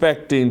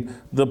disrespecting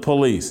the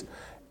police.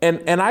 And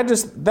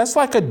that's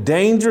like a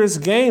dangerous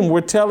game.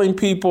 We're telling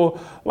people,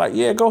 like,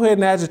 yeah, go ahead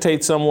and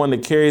agitate someone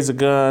that carries a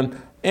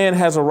gun and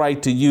has a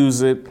right to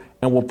use it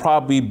and will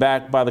probably be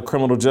backed by the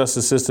criminal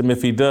justice system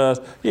if he does.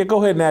 Yeah,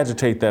 go ahead and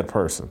agitate that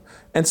person.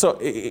 And so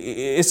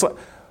it's like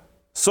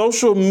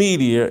social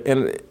media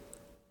and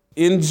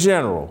in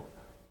general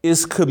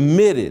is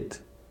committed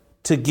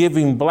to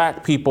giving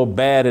black people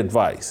bad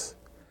advice.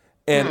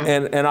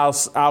 And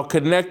I'll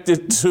connect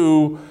it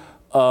to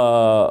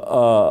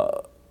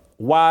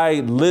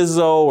why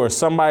Lizzo or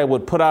somebody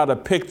would put out a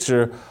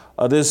picture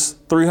of this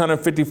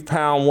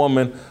 350-pound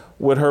woman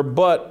with her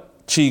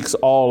butt cheeks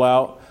all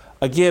out.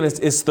 Again,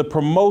 it's the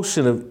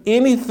promotion of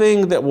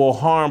anything that will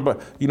harm,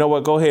 but you know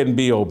what, go ahead and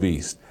be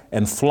obese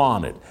and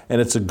flaunt it.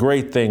 And it's a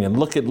great thing. And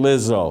look at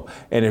Lizzo.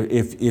 And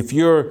if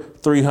you're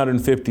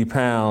 350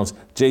 pounds,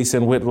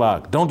 Jason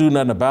Whitlock, don't do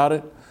nothing about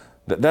it.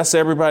 That's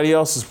everybody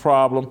else's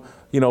problem.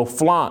 You know,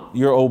 flaunt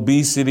your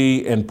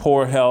obesity and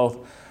poor health.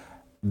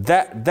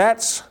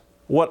 That's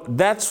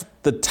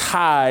the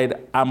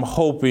tide I'm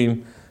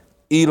hoping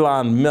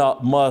Elon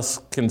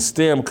Musk can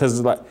stem,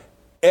 because like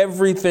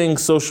everything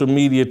social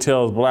media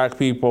tells black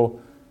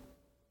people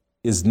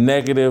is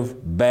negative,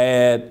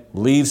 bad,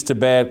 leads to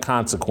bad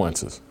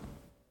consequences.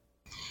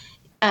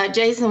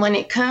 Jason, when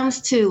it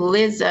comes to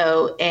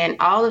Lizzo and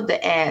all of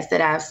the ads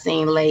that I've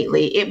seen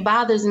lately, it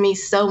bothers me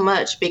so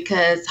much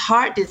because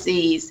heart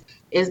disease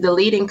is the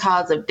leading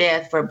cause of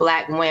death for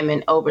black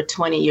women over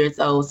 20 years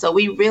old. So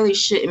we really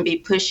shouldn't be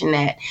pushing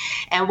that.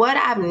 And what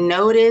I've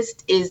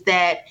noticed is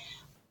that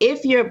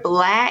if you're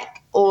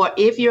black or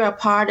if you're a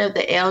part of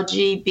the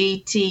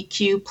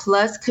LGBTQ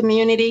plus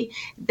community,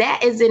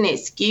 that is an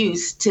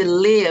excuse to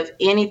live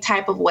any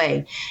type of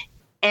way.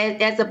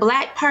 And as a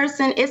black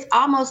person, it's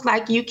almost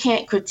like you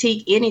can't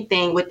critique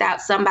anything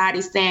without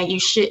somebody saying you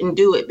shouldn't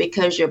do it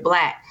because you're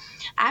black.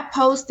 I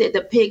posted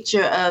the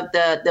picture of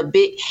the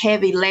big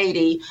heavy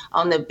lady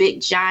on the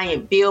big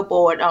giant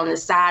billboard on the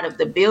side of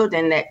the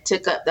building that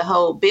took up the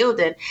whole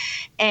building.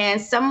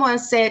 And someone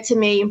said to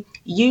me,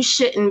 you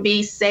shouldn't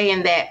be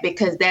saying that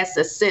because that's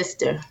a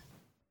sister.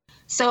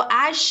 So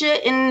I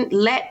shouldn't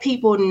let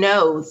people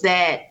know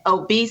that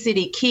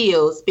obesity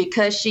kills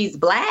because she's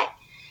black?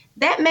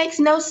 That makes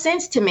no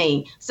sense to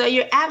me. So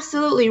you're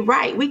absolutely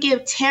right. We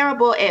give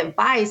terrible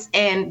advice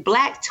and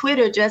Black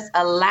Twitter just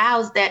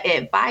allows that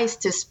advice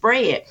to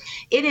spread.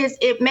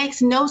 It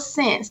makes no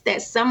sense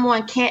that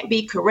someone can't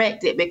be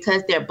corrected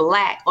because they're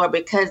black or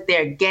because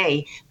they're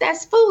gay.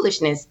 That's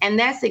foolishness. And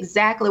that's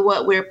exactly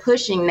what we're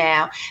pushing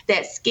now,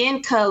 that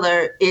skin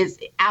color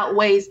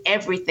outweighs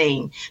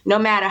everything. No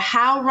matter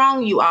how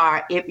wrong you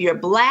are, if you're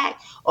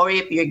black or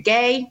if you're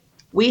gay,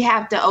 we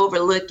have to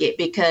overlook it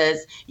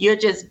because you're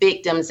just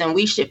victims and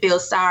we should feel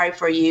sorry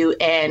for you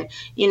and,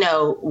 you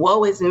know,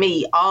 woe is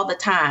me all the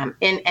time.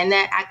 And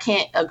that I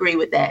can't agree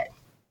with that.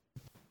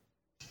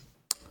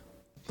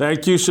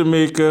 Thank you,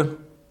 Shamika.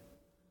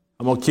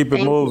 I'm going to keep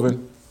it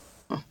moving.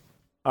 All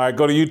right,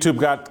 go to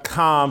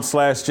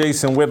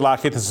youtube.com/Jason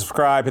Whitlock. Hit the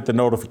subscribe, hit the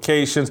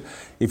notifications.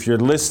 If you're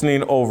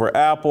listening over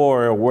Apple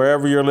or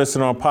wherever you're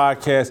listening on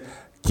podcasts,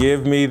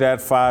 give me that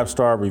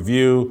 5-star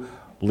review.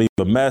 Leave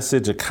a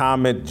message, a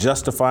comment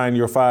justifying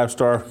your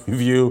 5-star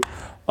review.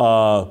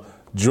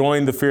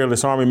 Join the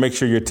Fearless Army. Make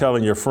sure you're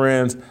telling your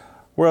friends.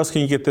 Where else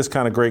can you get this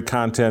kind of great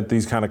content,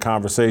 these kind of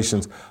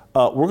conversations?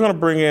 We're going to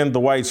bring in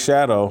the White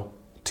Shadow,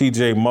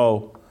 TJ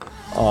Moe,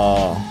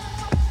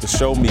 the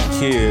Show Me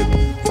Kid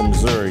from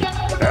Missouri.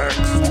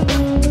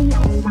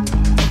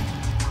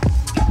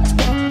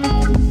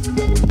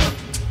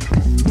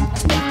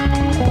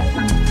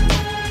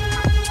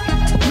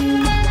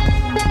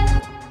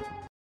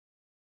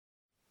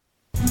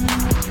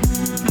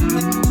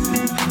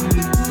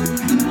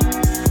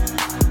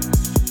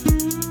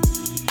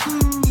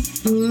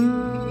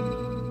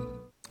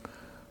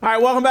 All right,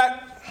 welcome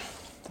back.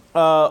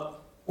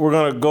 We're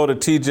going to go to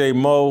TJ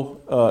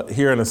Moe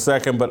here in a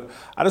second, but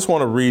I just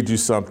want to read you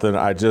something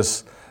I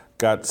just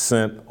got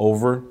sent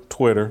over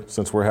Twitter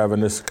since we're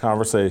having this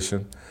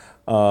conversation.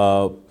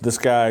 This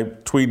guy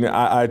tweeting,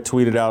 I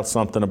tweeted out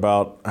something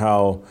about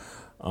how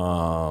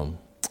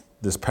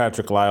this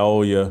Patrick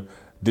Lyoya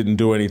didn't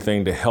do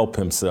anything to help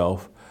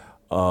himself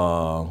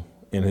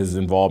in his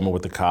involvement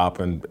with the cop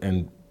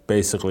and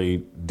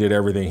basically did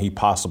everything he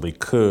possibly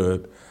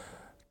could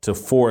to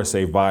force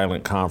a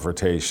violent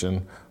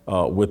confrontation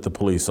with the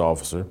police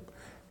officer.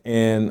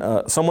 And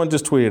someone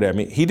just tweeted at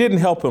me, he didn't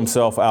help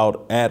himself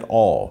out at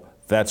all,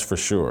 that's for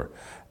sure.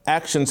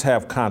 Actions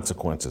have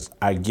consequences,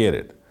 I get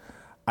it.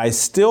 I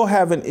still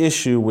have an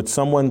issue with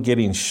someone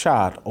getting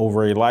shot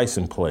over a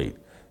license plate.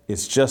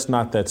 It's just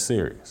not that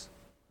serious.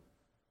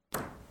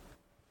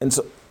 And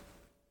so,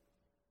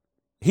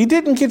 he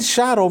didn't get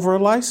shot over a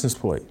license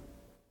plate.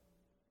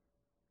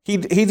 He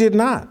did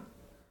not.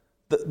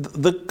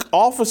 The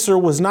officer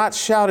was not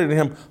shouting at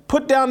him,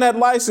 put down that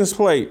license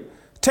plate.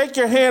 Take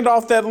your hand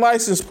off that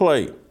license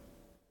plate.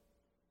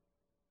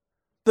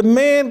 The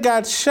man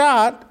got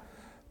shot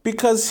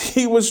because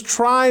he was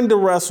trying to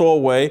wrestle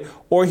away,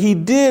 or he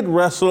did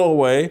wrestle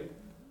away,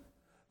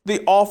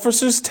 the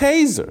officer's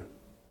taser.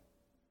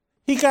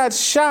 He got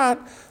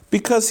shot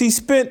because he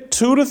spent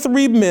 2 to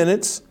 3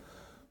 minutes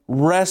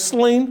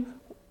wrestling,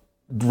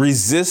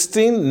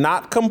 resisting,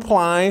 not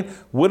complying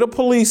with a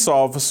police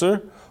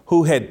officer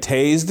who had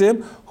tased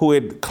him, who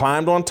had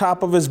climbed on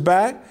top of his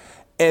back,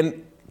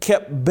 and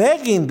kept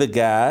begging the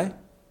guy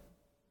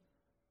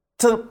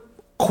to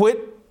quit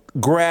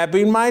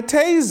grabbing my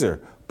taser,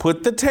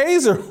 put the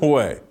taser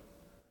away.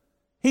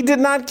 He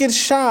did not get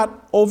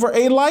shot over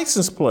a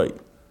license plate.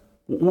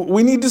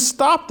 We need to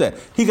stop that.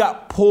 He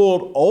got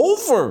pulled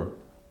over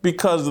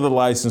because of the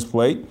license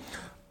plate.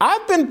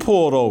 I've been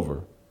pulled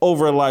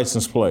over a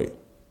license plate.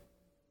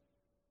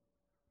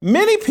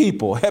 Many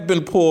people have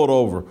been pulled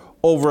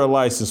over a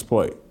license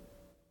plate.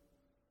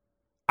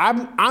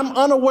 I'm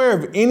unaware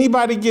of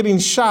anybody getting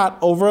shot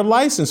over a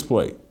license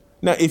plate.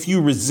 Now, if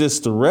you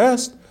resist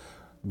arrest,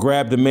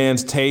 grab the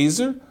man's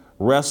taser,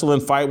 wrestle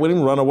and fight with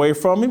him, run away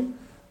from him,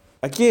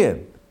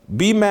 again,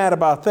 be mad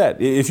about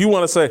that. If you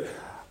want to say,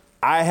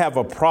 I have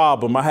a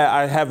problem,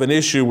 I have an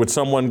issue with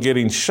someone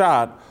getting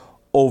shot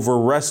over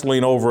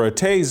wrestling over a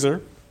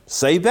taser,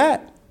 say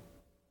that.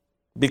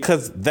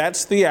 Because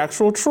that's the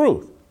actual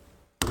truth.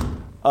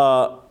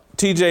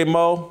 TJ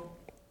Moe,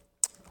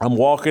 I'm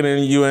walking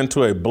you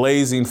into a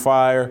blazing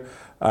fire.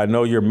 I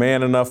know you're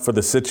man enough for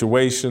the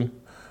situation.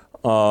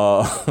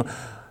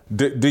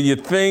 Do you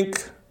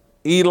think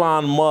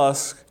Elon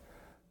Musk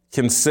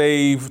can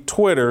save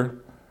Twitter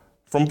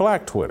from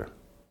Black Twitter?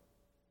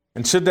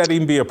 And should that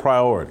even be a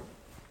priority?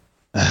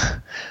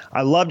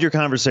 I loved your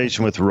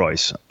conversation with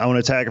Royce. I want to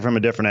attack it from a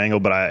different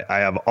angle, but I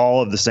have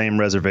all of the same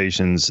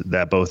reservations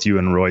that both you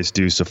and Royce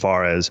do, so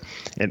far as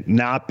it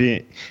not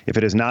being, if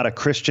it is not a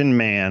Christian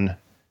man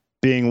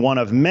being one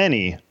of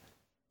many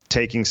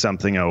taking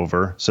something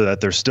over so that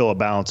there's still a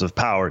balance of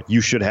power, you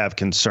should have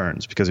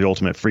concerns because the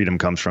ultimate freedom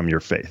comes from your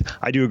faith.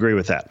 I do agree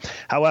with that.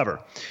 However,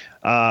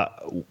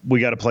 we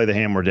got to play the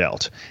hand we're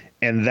dealt.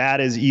 And that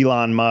is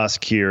Elon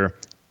Musk here.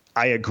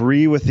 I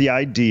agree with the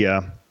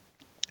idea.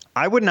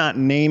 I would not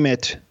name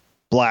it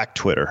Black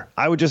Twitter.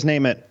 I would just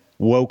name it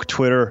woke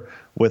Twitter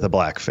with a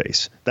black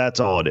face. That's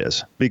all it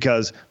is.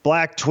 Because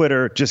Black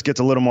Twitter just gets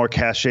a little more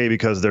cachet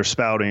because they're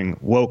spouting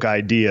woke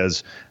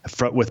ideas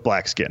with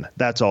black skin.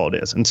 That's all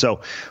it is. And so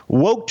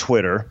woke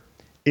Twitter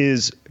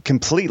is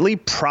completely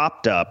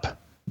propped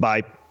up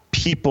by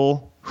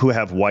people who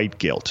have white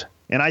guilt.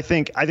 And I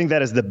think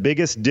that is the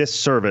biggest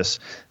disservice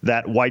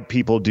that white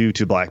people do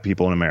to black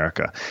people in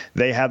America.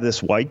 They have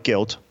this white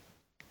guilt.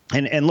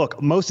 And look,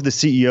 most of the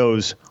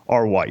CEOs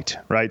are white,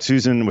 right?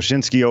 Susan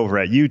Wojcicki over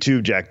at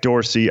YouTube, Jack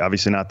Dorsey,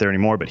 obviously not there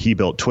anymore, but he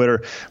built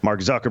Twitter. Mark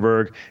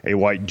Zuckerberg, a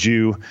white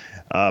Jew,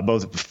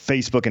 both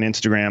Facebook and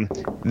Instagram.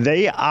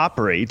 They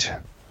operate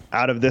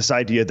out of this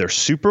idea they're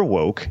super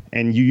woke,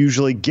 and you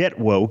usually get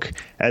woke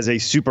as a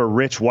super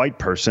rich white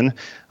person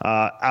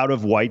out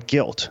of white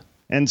guilt.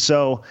 And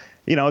so,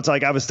 it's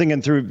like I was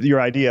thinking through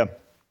your idea.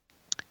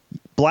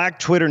 Black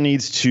Twitter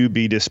needs to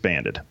be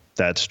disbanded.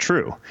 That's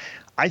true.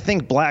 I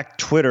think Black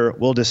Twitter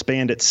will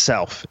disband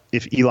itself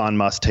if Elon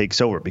Musk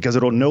takes over because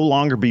it'll no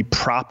longer be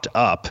propped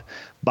up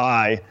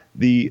by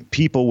the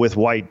people with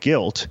white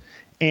guilt.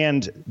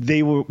 And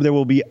there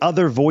will be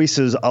other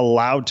voices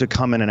allowed to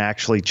come in and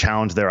actually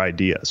challenge their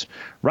ideas.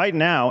 Right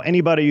now,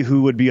 anybody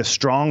who would be a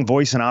strong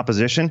voice in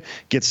opposition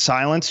gets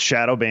silenced,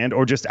 shadow banned,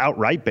 or just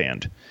outright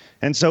banned.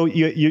 And so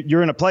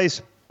you're in a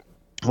place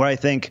where I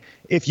think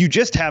if you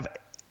just have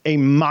a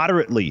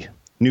moderately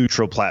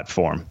neutral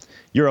platform,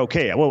 you're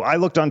okay. Well, I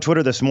looked on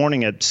Twitter this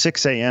morning at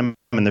 6 a.m.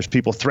 and there's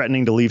people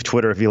threatening to leave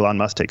Twitter if Elon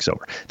Musk takes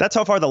over. That's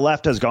how far the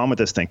left has gone with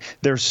this thing.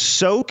 They're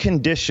so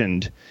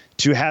conditioned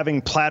to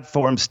having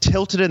platforms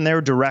tilted in their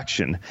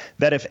direction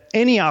that if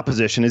any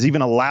opposition is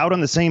even allowed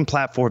on the same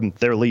platform,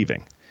 they're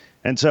leaving.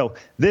 And so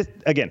this,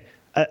 again,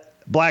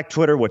 Black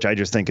Twitter, which I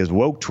just think is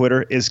woke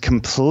Twitter, is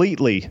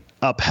completely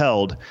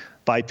upheld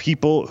by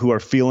people who are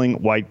feeling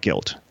white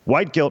guilt.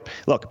 White guilt,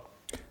 look,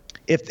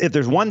 if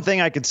there's one thing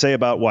I could say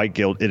about white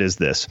guilt, it is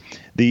this.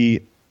 The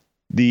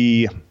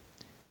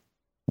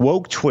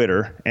woke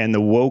Twitter and the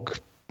woke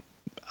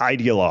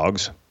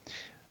ideologues,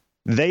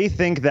 they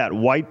think that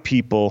white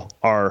people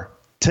are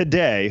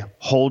today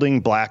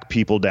holding black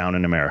people down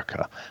in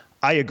America.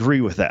 I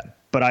agree with that,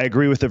 but I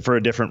agree with it for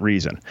a different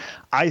reason.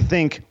 I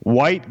think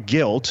white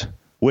guilt,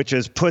 which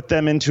has put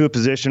them into a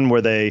position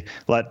where they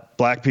let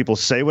black people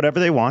say whatever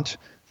they want,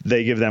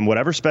 they give them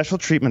whatever special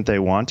treatment they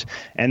want,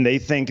 and they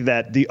think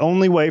that the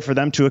only way for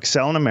them to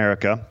excel in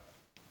America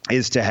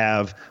is to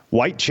have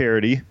white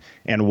charity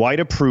and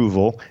white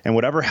approval and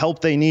whatever help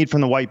they need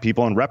from the white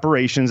people and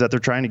reparations that they're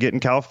trying to get in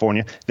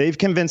California. They've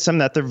convinced them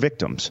that they're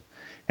victims.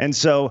 And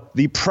so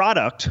the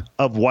product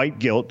of white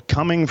guilt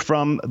coming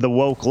from the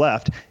woke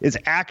left is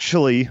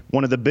actually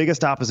one of the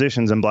biggest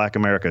oppositions in Black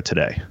America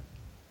today.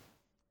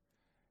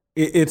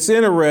 It's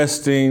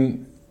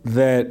interesting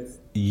that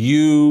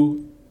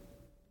you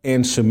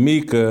and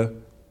Shamika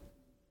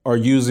are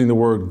using the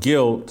word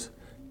guilt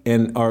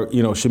and are,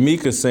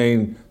 Shamika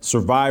saying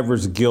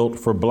survivor's guilt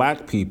for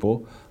black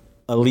people.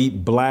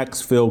 Elite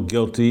blacks feel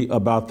guilty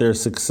about their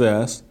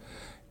success.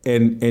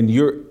 and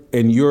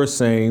you're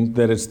saying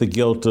that it's the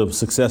guilt of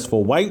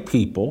successful white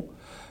people.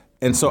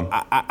 And so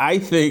I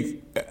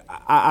think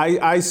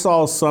I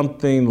saw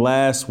something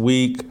last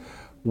week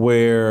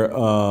where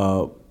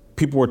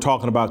people were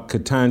talking about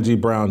Ketanji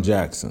Brown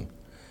Jackson,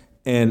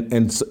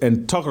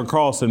 and Tucker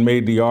Carlson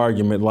made the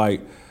argument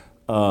like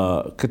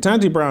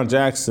Ketanji Brown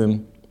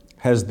Jackson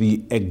has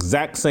the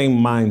exact same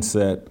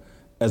mindset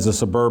as a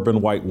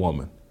suburban white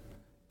woman,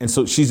 and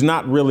so she's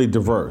not really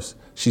diverse.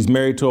 She's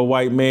married to a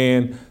white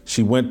man.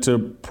 She went to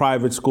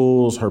private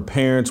schools. Her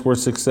parents were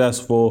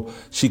successful.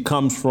 She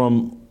comes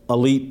from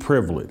elite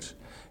privilege.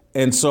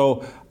 And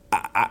so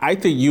I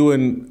think you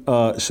and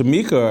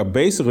Shamika are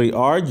basically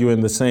arguing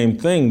the same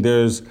thing.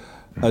 There's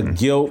a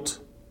guilt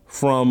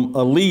from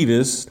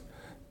elitists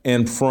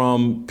and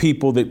from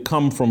people that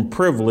come from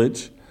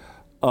privilege,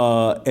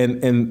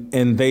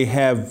 and they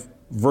have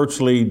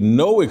virtually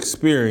no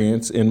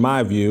experience, in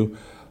my view,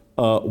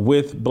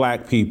 with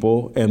black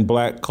people and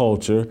black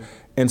culture.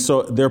 And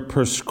so they're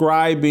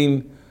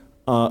prescribing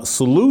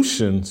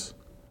solutions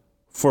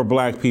for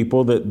black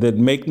people that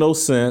make no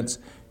sense.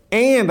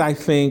 And I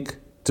think,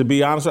 to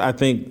be honest, I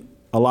think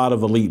a lot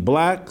of elite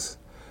blacks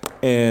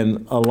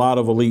and a lot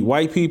of elite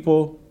white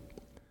people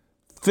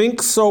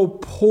think so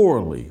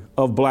poorly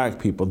of black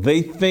people.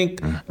 They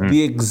think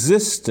the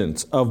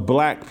existence of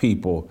black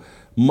people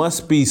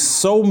must be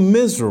so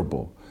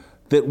miserable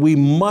that we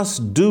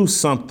must do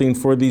something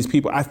for these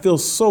people. I feel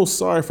so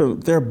sorry for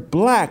them. They're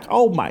black.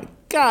 Oh my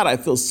God, I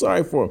feel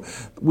sorry for them.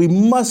 We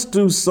must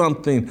do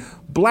something.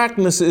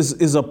 Blackness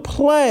is a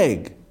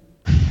plague.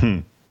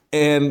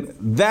 And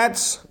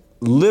that's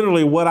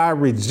literally what I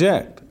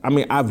reject. I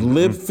mean, I've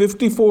lived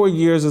 54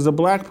 years as a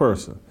black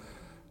person.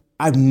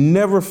 I've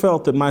never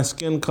felt that my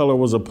skin color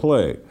was a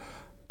plague.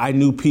 I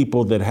knew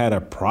people that had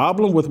a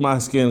problem with my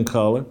skin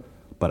color,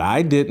 but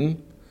I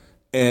didn't.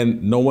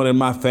 And no one in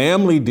my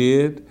family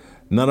did.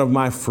 None of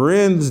my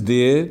friends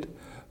did.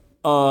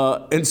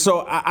 And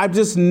so I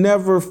just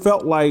never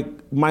felt like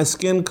my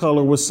skin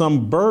color was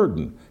some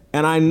burden.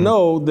 And I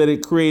know that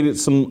it created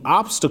some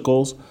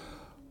obstacles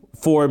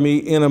for me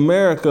in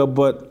America,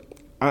 but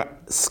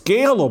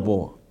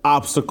scalable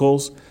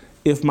obstacles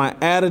if my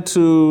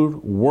attitude,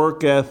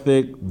 work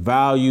ethic,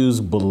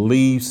 values,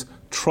 beliefs,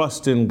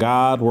 trust in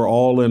God were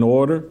all in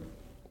order.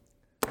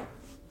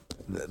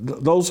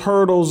 Those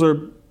hurdles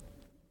are,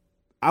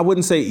 I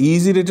wouldn't say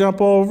easy to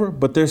jump over,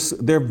 but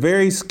they're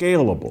very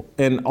scalable.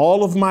 And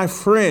all of my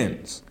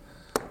friends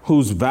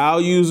whose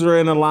values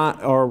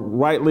are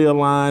rightly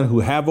aligned, who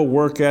have a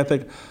work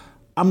ethic,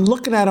 I'm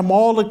looking at them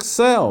all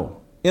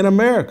excel in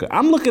America.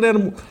 I'm looking at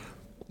them,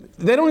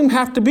 they don't even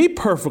have to be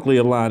perfectly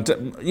aligned.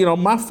 You know,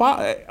 my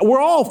father,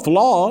 we're all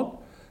flawed.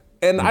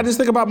 And I just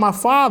think about my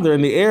father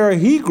and the era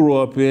he grew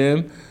up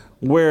in,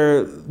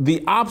 where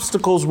the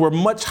obstacles were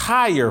much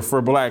higher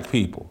for black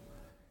people.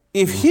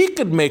 If he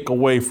could make a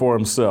way for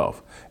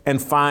himself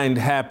and find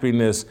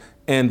happiness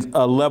and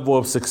a level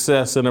of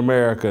success in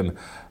America and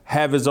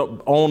have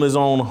own his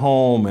own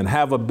home and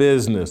have a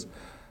business,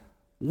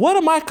 what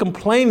am I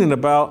complaining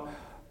about?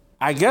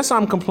 I guess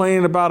I'm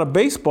complaining about a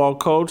baseball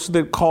coach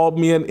that called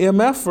me an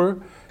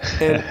MFer,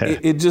 and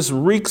it just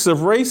reeks of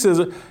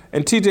racism.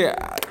 And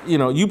TJ, you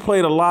know, you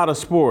played a lot of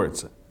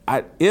sports.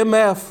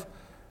 MF,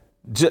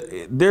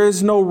 there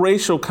is no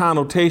racial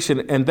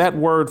connotation, and that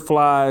word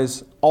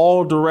flies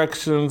all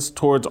directions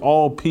towards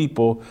all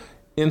people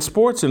in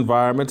sports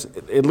environments,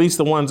 at least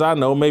the ones I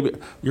know. Maybe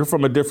you're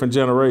from a different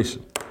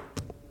generation.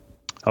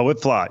 Oh, it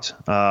flies.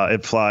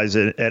 It flies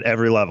at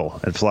every level.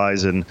 It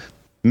flies in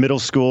middle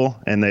school,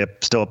 and they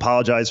still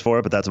apologize for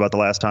it, but that's about the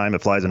last time.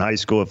 It flies in high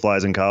school, it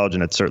flies in college,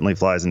 and it certainly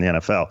flies in the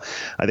NFL.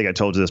 I think I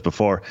told you this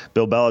before.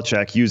 Bill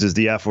Belichick uses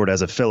the F word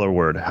as a filler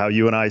word. How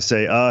you and I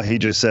say, he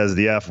just says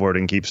the F word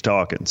and keeps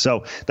talking.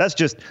 So that's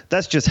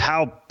just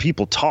how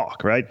people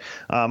talk, right?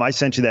 I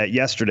sent you that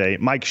yesterday.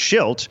 Mike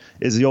Schilt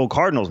is the old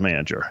Cardinals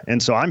manager,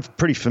 and so I'm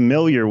pretty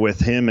familiar with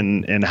him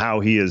and how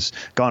he has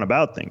gone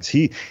about things.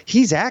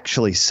 He's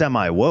actually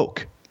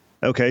semi-woke.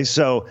 Okay,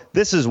 so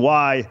this is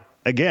why,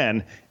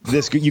 again,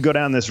 you go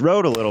down this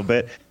road a little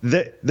bit,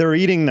 they're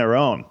eating their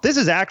own. This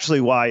is actually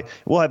why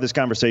we'll have this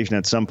conversation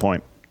at some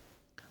point.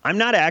 I'm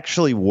not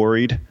actually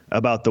worried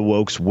about the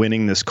wokes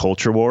winning this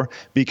culture war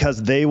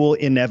because they will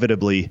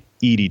inevitably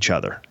eat each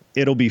other.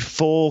 It'll be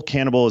full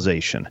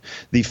cannibalization.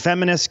 The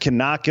feminists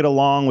cannot get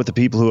along with the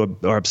people who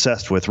are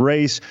obsessed with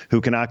race, who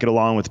cannot get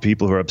along with the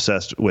people who are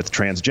obsessed with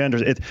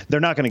transgenders.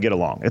 They're not going to get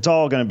along. It's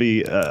all going to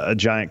be a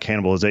giant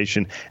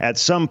cannibalization at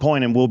some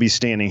point, and we'll be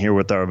standing here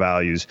with our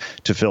values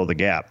to fill the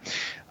gap.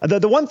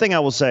 The one thing I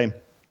will say,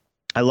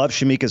 I love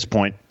Shamika's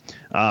point,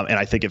 and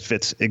I think it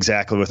fits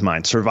exactly with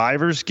mine.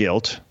 Survivor's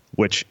guilt,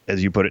 which,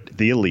 as you put it,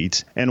 the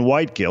elites, and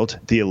white guilt,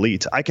 the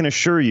elites. I can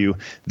assure you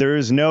there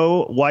is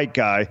no white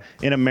guy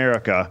in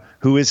America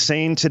who is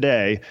sane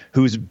today,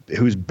 who's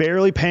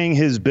barely paying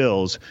his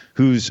bills,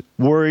 who's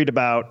worried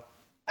about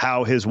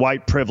how his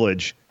white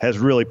privilege has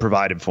really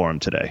provided for him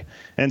today.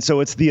 And so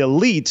it's the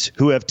elites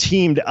who have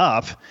teamed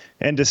up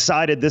and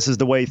decided this is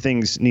the way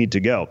things need to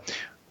go.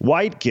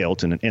 White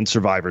guilt and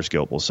survivor's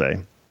guilt, we'll say,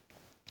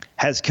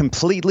 has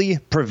completely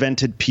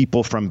prevented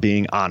people from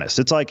being honest.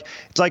 It's like,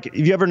 have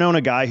you ever known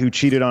a guy who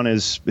cheated on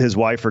his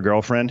wife or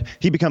girlfriend?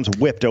 He becomes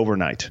whipped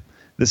overnight.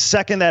 The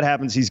second that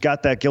happens, he's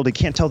got that guilt. He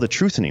can't tell the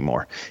truth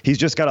anymore. He's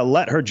just got to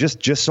let her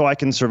just so I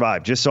can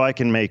survive, just so I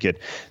can make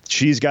it.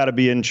 She's got to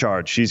be in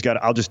charge.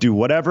 I'll just do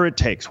whatever it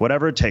takes,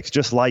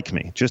 just like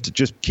me,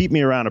 just keep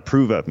me around,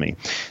 approve of me.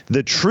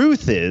 The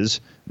truth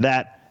is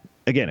that,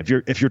 again,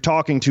 if you're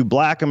talking to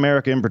Black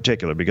America in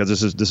particular, because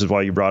this is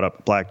why you brought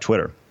up Black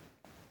Twitter,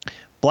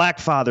 Black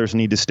fathers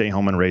need to stay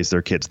home and raise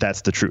their kids.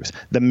 That's the truth.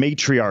 The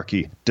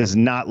matriarchy does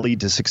not lead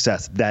to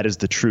success. That is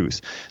the truth.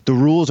 The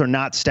rules are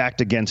not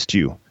stacked against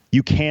you.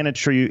 You can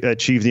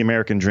achieve the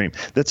American dream.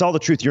 That's all the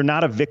truth. You're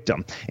not a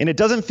victim. And it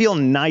doesn't feel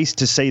nice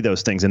to say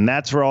those things. And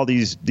that's for all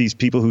these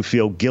people who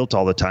feel guilt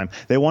all the time.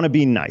 They want to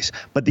be nice.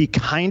 But the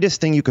kindest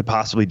thing you could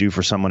possibly do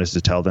for someone is to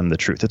tell them the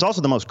truth. It's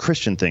also the most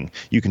Christian thing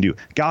you can do.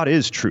 God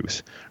is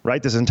truth,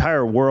 right? This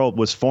entire world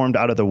was formed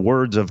out of the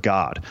words of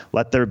God.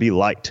 Let there be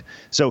light.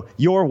 So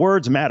your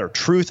words matter.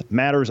 Truth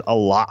matters a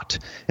lot.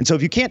 And so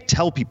if you can't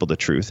tell people the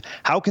truth,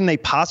 how can they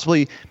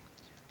possibly...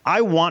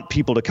 I want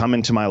people to come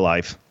into my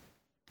life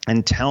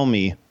and tell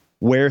me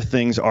where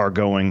things are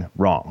going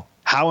wrong.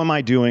 How am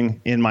I doing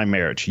in my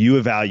marriage? You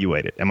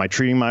evaluate it. Am I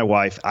treating my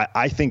wife?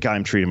 I think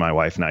I'm treating my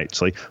wife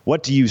nicely.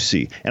 What do you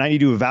see? And I need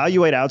to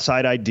evaluate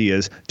outside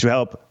ideas to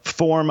help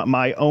form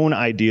my own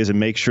ideas and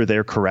make sure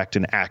they're correct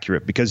and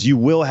accurate, because you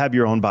will have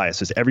your own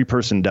biases. Every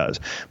person does.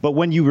 But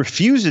when you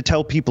refuse to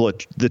tell people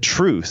the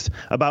truth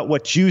about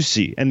what you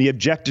see and the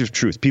objective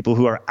truth, people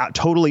who are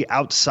totally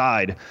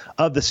outside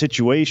of the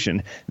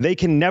situation, they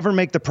can never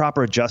make the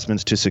proper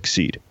adjustments to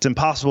succeed. It's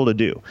impossible to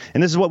do.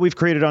 And this is what we've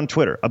created on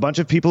Twitter. A bunch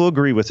of people who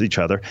agree with each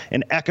other,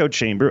 an echo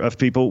chamber of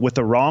people with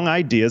the wrong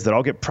ideas that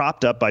all get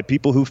propped up by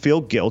people who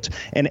feel guilt,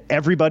 and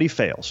everybody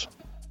fails.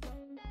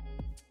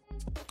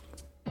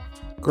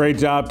 Great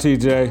job,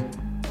 TJ.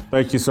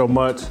 Thank you so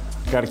much.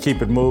 Got to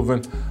keep it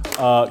moving.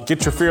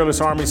 Get your Fearless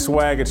Army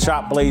swag at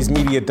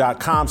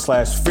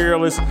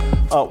shopblazemedia.com/fearless.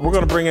 We're going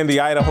to bring in the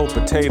Idaho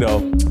Potato,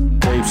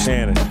 Dave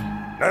Shannon.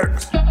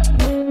 Next.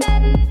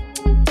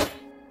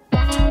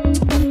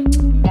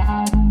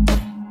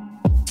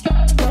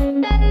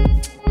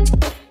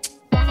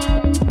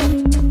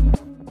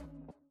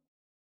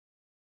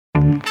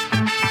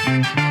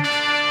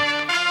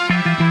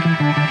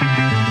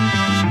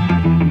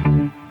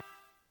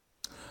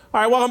 All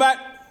right, welcome back.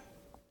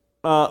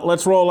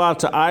 Let's roll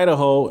out to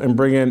Idaho and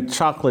bring in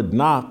Chocolate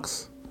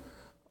Knox,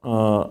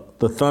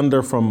 the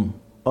thunder from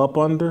up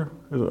under.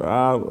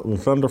 The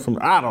thunder from,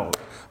 I don't,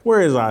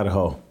 where is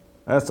Idaho?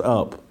 That's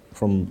up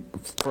from,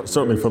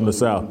 certainly from the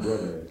south.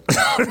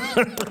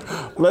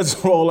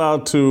 Let's roll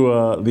out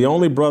to the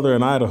only brother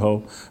in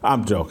Idaho.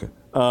 I'm joking.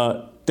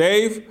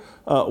 Dave,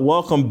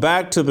 welcome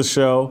back to the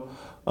show.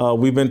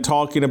 We've been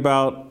talking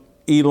about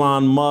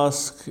Elon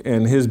Musk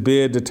and his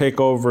bid to take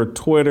over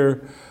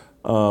Twitter.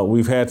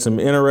 We've had some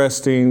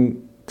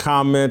interesting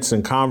comments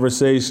and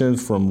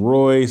conversations from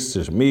Royce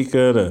to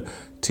Shamika to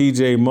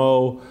TJ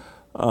Moe.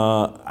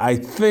 I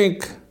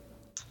think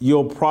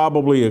you'll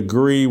probably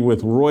agree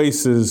with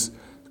Royce's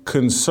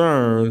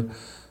concern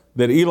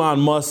that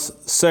Elon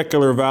Musk's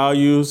secular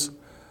values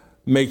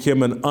make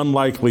him an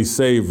unlikely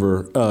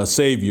savior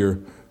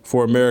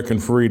for American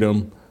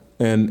freedom.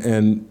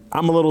 And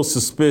I'm a little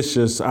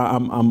suspicious.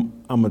 I'm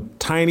a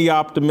tiny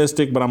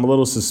optimistic, but I'm a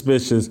little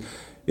suspicious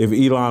if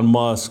Elon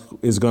Musk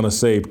is going to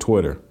save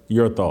Twitter.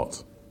 Your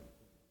thoughts?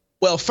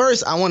 Well,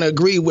 first, I want to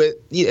agree with,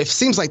 it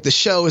seems like the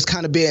show has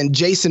kind of been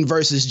Jason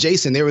versus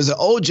Jason. There was an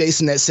old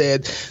Jason that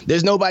said,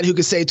 there's nobody who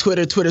could say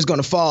Twitter's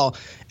going to fall.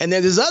 And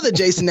then this other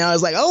Jason now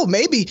is like, oh,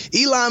 maybe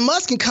Elon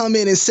Musk can come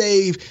in and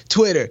save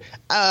Twitter.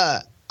 So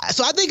I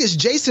think it's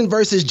Jason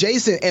versus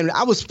Jason. And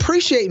I was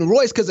appreciating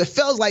Royce because it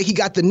felt like he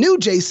got the new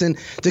Jason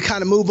to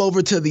kind of move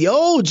over to the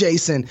old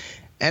Jason.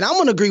 And I'm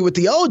going to agree with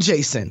the old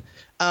Jason.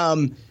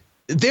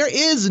 There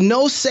is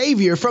no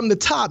savior from the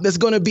top that's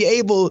going to be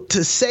able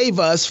to save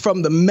us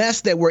from the mess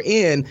that we're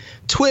in.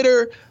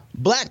 Twitter,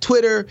 Black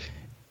Twitter,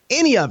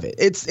 any of it.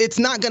 It's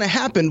not going to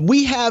happen.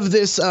 We have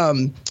this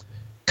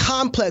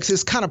complex,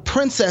 this kind of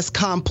princess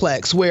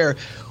complex where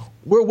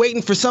we're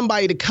waiting for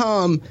somebody to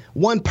come,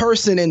 one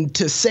person, and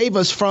to save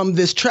us from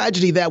this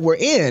tragedy that we're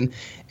in.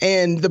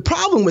 And the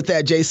problem with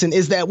that, Jason,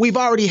 is that we've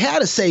already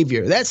had a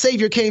savior. That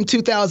savior came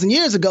 2,000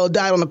 years ago,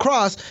 died on the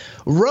cross,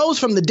 rose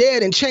from the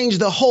dead, and changed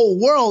the whole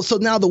world. So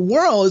now the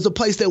world is a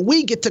place that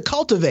we get to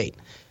cultivate.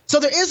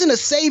 So there isn't a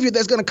savior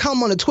that's going to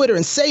come onto Twitter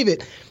and save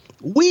it.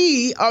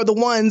 We are the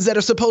ones that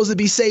are supposed to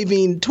be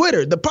saving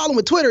Twitter. The problem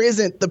with Twitter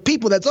isn't the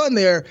people that's on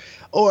there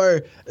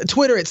or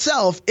Twitter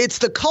itself. It's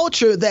the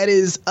culture that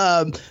is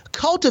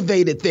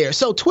cultivated there.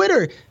 So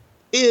Twitter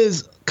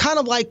is kind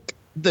of like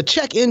the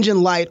check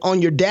engine light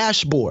on your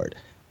dashboard.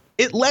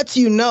 It lets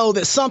you know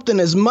that something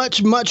is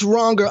much, much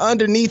wronger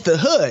underneath the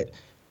hood.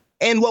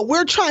 And what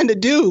we're trying to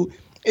do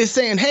is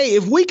saying, hey,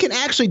 if we can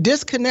actually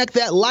disconnect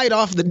that light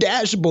off the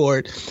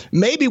dashboard,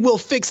 maybe we'll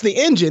fix the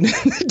engine.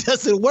 It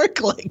doesn't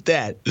work like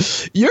that.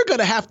 You're going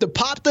to have to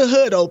pop the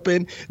hood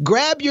open,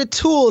 grab your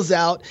tools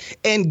out,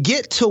 and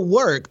get to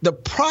work. The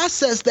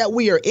process that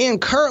we are in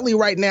currently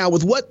right now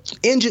with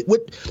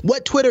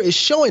what Twitter is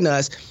showing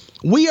us,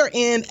 we are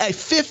in a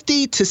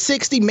 50 to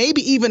 60,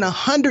 maybe even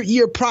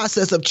 100-year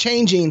process of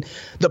changing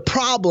the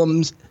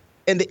problems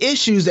and the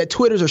issues that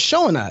Twitters are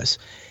showing us.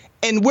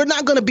 And we're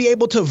not going to be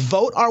able to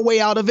vote our way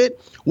out of it.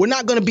 We're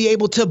not going to be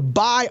able to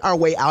buy our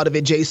way out of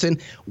it, Jason.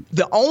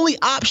 The only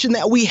option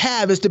that we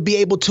have is to be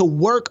able to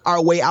work our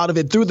way out of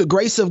it through the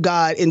grace of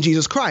God in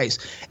Jesus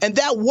Christ. And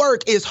that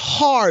work is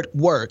hard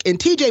work. And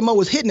TJ Moe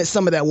was hitting at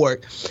some of that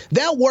work.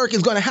 That work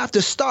is going to have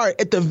to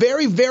start at the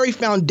very, very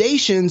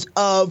foundations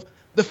of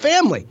the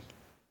family.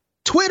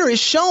 Twitter is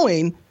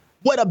showing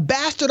what a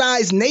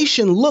bastardized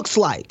nation looks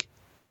like.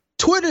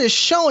 Twitter is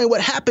showing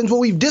what happens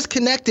when we've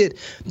disconnected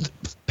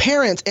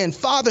parents and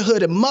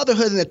fatherhood and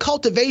motherhood and the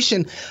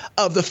cultivation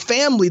of the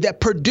family that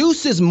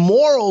produces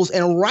morals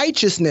and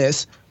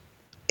righteousness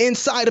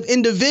inside of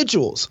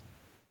individuals.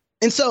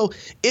 And so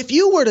if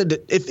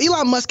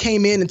Elon Musk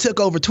came in and took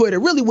over Twitter,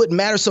 it really wouldn't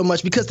matter so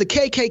much because the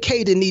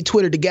KKK didn't need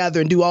Twitter to gather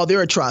and do all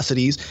their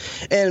atrocities.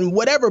 And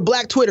whatever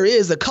Black Twitter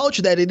is, the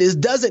culture that it is,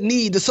 doesn't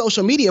need the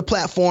social media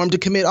platform to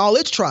commit all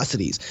its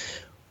atrocities.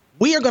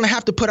 We are going to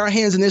have to put our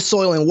hands in this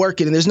soil and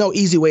work it, and there's no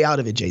easy way out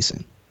of it,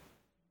 Jason.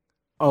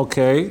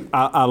 Okay,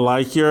 I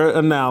like your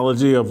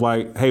analogy of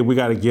like, hey, we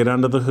got to get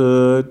under the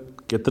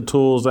hood, get the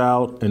tools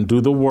out, and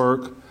do the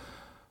work.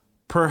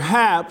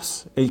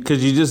 Perhaps,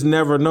 because you just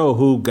never know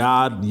who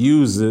God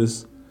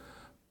uses,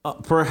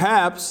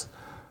 perhaps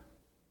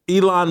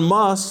Elon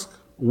Musk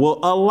will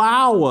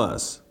allow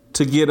us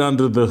to get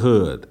under the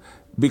hood.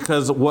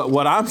 Because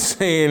what I'm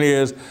saying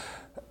is,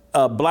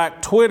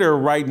 Black Twitter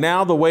right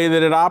now, the way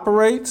that it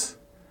operates,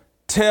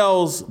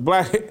 tells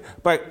Black,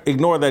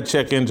 ignore that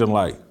check engine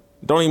light.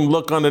 Don't even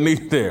look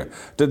underneath there.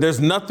 There's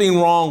nothing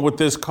wrong with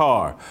this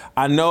car.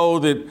 I know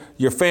that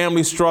your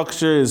family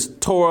structure is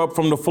tore up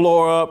from the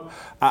floor up.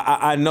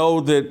 I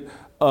know that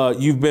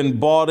you've been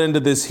bought into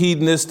this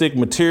hedonistic,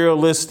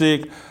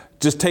 materialistic,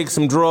 just take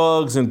some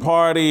drugs and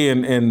party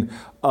and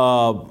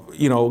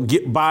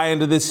get buy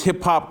into this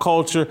hip hop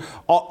culture.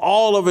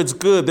 All of it's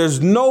good.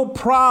 There's no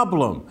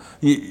problem.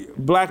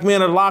 Black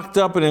men are locked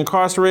up and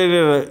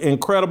incarcerated at an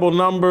incredible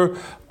number.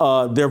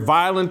 They're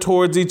violent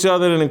towards each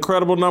other at an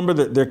incredible number.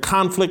 Their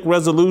conflict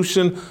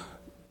resolution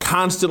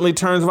constantly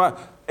turns violent.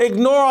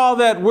 Ignore all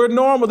that. We're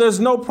normal. There's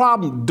no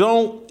problem.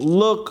 Don't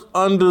look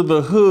under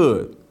the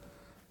hood.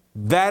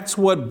 That's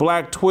what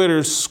Black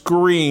Twitter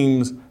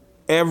screams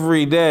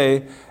every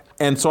day.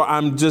 And so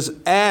I'm just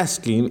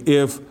asking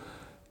if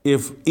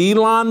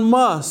Elon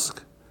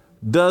Musk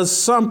does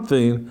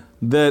something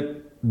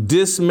that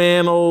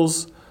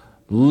dismantles,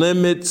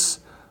 limits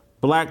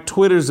Black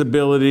Twitter's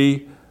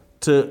ability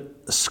to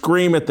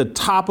scream at the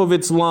top of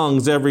its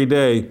lungs every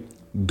day,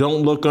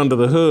 don't look under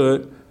the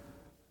hood,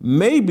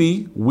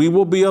 maybe we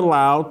will be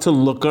allowed to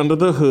look under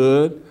the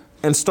hood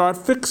and start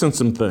fixing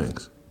some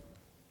things.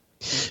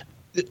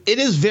 It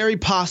is very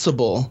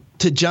possible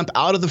to jump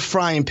out of the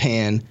frying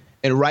pan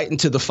and right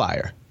into the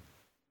fire.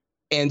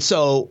 And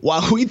so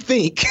while we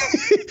think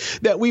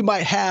that we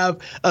might have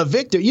a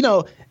victor,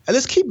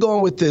 let's keep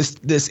going with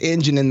this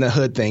engine in the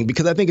hood thing,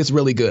 because I think it's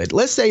really good.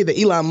 Let's say that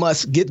Elon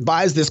Musk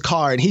buys this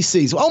car and he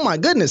sees, oh my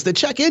goodness, the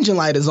check engine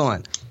light is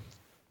on.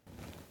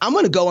 I'm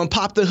going to go and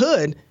pop the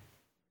hood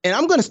and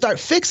I'm going to start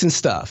fixing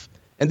stuff.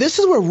 And this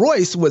is where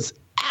Royce was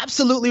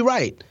absolutely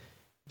right.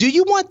 Do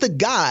you want the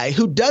guy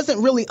who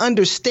doesn't really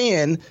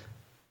understand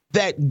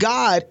that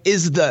God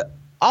is the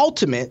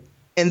ultimate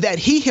and that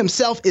he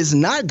himself is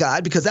not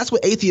God, because that's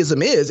what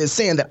atheism is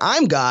saying that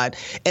I'm God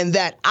and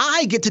that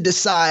I get to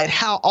decide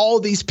how all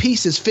these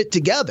pieces fit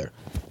together?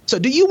 So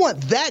do you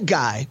want that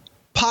guy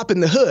popping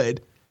the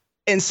hood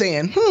and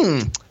saying,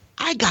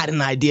 I got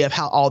an idea of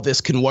how all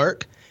this can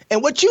work?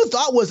 And what you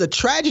thought was a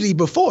tragedy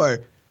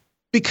before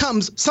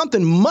becomes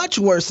something much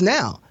worse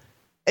now.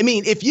 I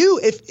mean, if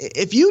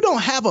you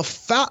don't have a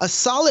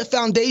solid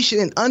foundation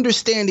and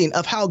understanding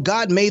of how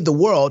God made the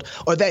world,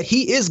 or that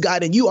he is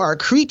God and you are a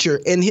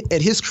creature in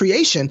his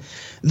creation,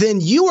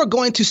 then you are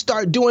going to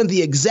start doing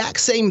the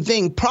exact same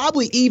thing,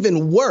 probably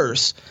even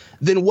worse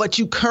than what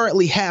you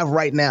currently have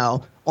right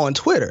now on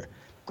Twitter.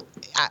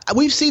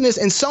 We've seen this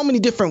in so many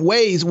different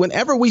ways.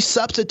 Whenever we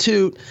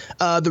substitute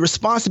the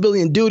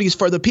responsibility and duties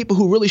for the people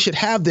who really should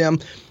have them,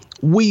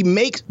 we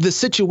make the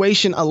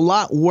situation a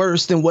lot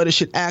worse than what it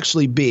should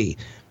actually be.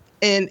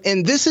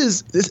 And this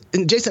is,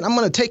 and Jason, I'm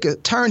going to take a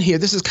turn here.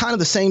 This is kind of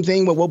the same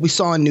thing with what we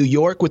saw in New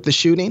York with the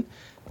shooting.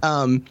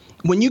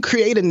 When you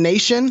create a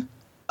nation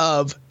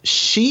of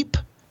sheep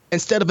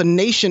instead of a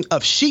nation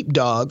of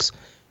sheepdogs,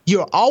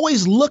 you're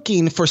always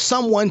looking for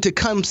someone to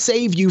come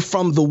save you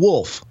from the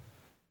wolf.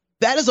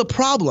 That is a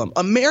problem.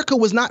 America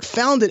was not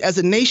founded as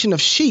a nation of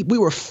sheep. We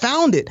were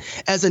founded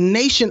as a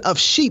nation of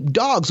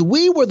sheepdogs.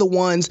 We were the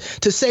ones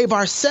to save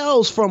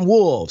ourselves from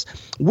wolves.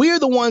 We're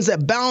the ones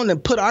that bound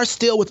and put our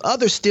steel with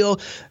other steel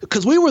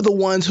because we were the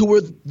ones who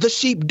were the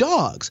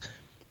sheepdogs.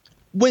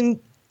 When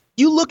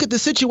you look at the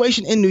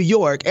situation in New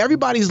York,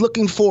 everybody's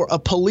looking for a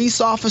police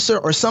officer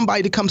or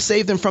somebody to come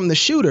save them from the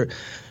shooter.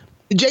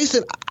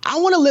 Jason, I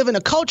want to live in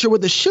a culture where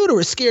the shooter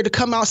is scared to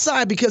come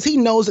outside because he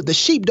knows that the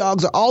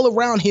sheepdogs are all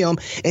around him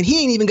and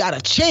he ain't even got a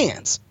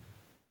chance.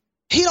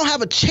 He don't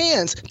have a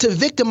chance to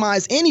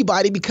victimize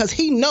anybody because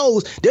he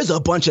knows there's a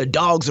bunch of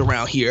dogs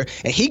around here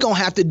and he gonna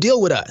have to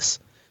deal with us.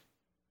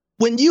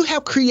 When you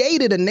have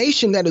created a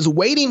nation that is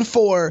waiting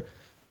for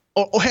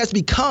or has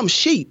become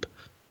sheep,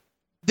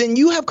 then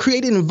you have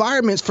created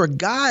environments for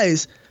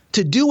guys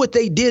to do what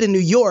they did in New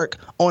York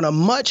on a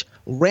much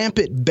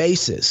rampant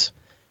basis.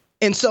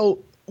 And so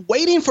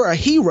waiting for a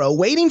hero,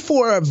 waiting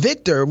for a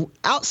victor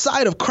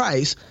outside of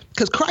Christ,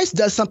 because Christ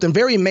does something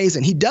very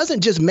amazing. He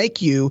doesn't just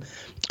make you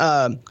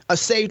a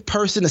saved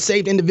person, a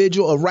saved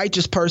individual, a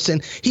righteous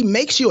person. He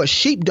makes you a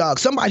sheepdog,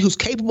 somebody who's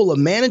capable of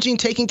managing,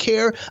 taking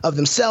care of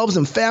themselves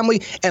and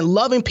family, and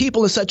loving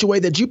people in such a way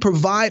that you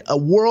provide a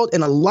world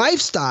and a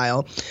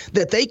lifestyle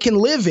that they can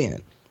live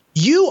in.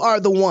 You are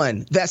the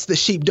one that's the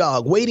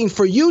sheepdog, waiting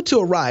for you to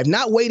arrive,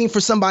 not waiting for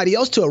somebody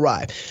else to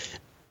arrive.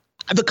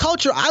 The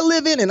culture I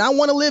live in and I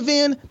want to live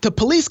in, the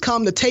police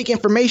come to take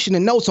information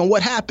and notes on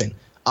what happened.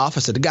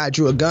 Officer, the guy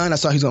drew a gun. I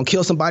saw he was going to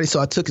kill somebody, so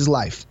I took his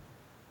life.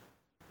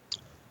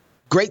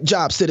 Great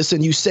job,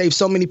 citizen. You saved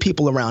so many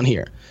people around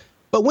here.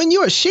 But when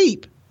you're a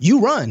sheep, you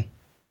run.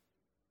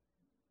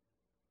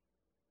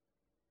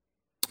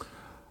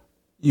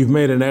 You've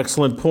made an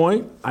excellent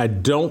point. I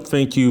don't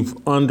think you've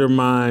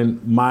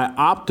undermined my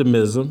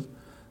optimism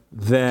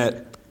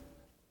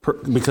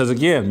because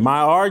again, my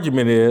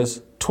argument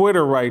is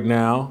Twitter right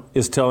now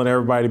is telling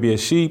everybody to be a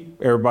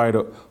sheep, everybody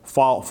to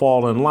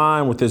fall in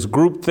line with this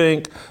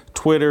groupthink.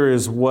 Twitter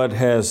is what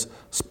has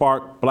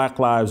sparked Black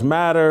Lives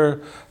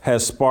Matter,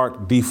 has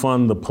sparked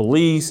defund the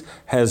police,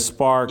 has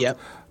sparked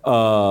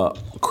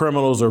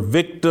criminals are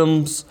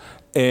victims,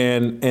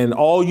 and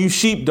all you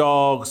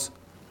sheepdogs,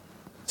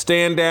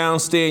 stand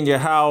down, stay in your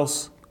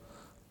house.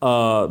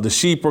 The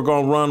sheep are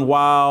going to run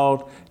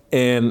wild,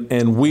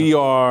 and we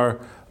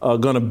are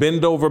going to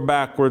bend over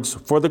backwards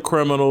for the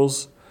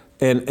criminals.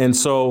 And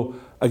so,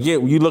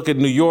 again, when you look at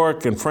New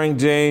York and Frank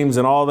James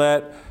and all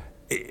that,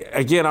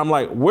 again, I'm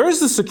like, where's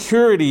the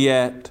security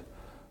at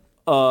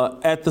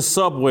the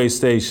subway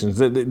stations?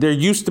 There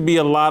used to be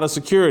a lot of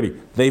security.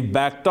 They've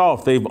backed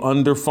off. They've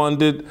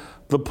underfunded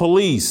the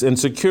police and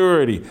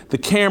security. The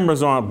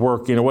cameras aren't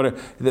working or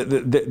whatever.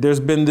 There's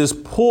been this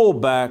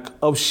pullback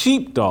of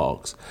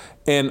sheepdogs.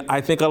 And I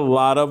think a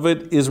lot of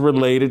it is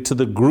related to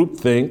the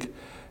groupthink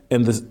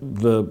and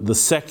the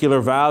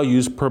secular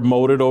values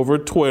promoted over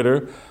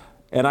Twitter.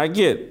 And I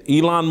get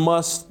Elon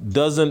Musk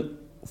doesn't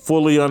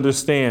fully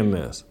understand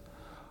this.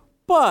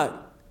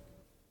 But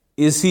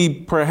is he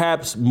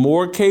perhaps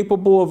more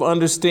capable of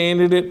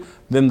understanding it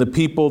than the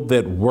people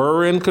that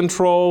were in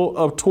control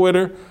of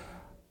Twitter?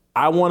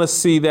 I want to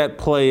see that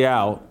play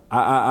out.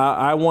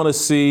 I want to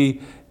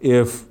see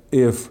if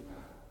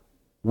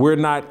we're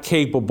not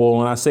capable,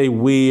 and I say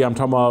we, I'm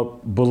talking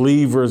about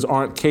believers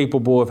aren't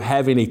capable of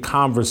having a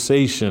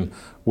conversation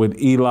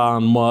with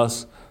Elon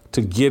Musk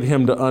to get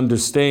him to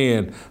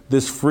understand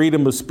this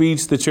freedom of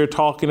speech that you're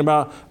talking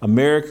about,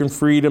 American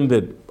freedom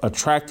that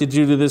attracted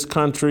you to this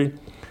country.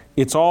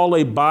 It's all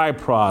a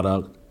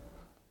byproduct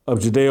of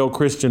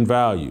Judeo-Christian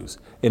values.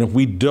 And if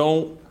we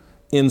don't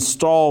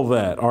install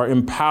that or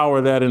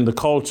empower that in the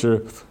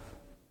culture,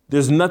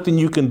 there's nothing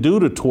you can do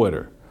to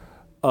Twitter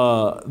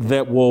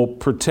that will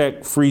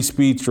protect free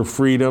speech or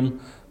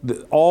freedom.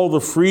 All the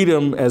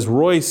freedom, as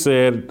Roy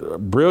said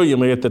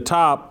brilliantly at the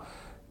top,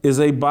 is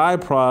a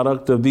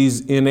byproduct of these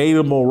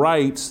inalienable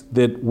rights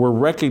that were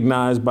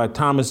recognized by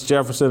Thomas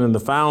Jefferson and the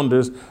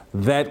founders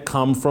that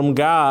come from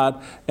God.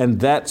 And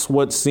that's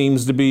what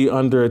seems to be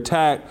under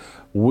attack.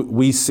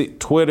 We see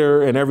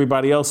Twitter and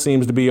everybody else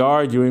seems to be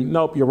arguing,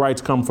 nope, your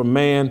rights come from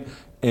man.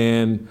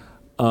 And,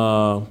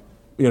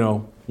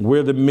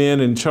 we're the men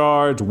in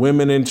charge,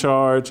 women in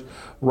charge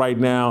right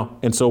now.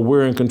 And so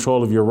we're in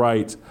control of your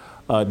rights.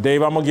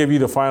 Dave, I'm going to give you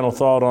the final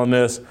thought on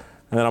this, and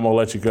then I'm going to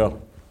let you go.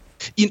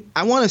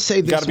 I want to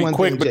say this one thing. Got to be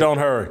quick, but don't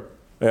hurry.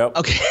 Yep.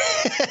 Okay.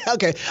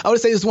 Okay. I want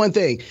to say this one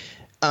thing.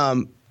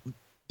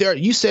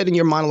 You said in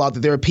your monologue that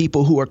there are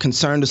people who are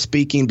concerned of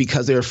speaking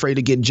because they're afraid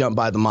to get jumped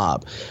by the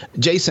mob.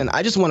 Jason,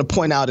 I just want to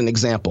point out an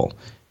example.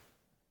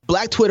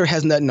 Black Twitter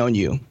has nothing on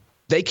you.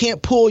 They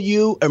can't pull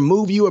you or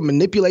move you or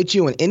manipulate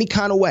you in any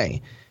kind of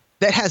way.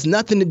 That has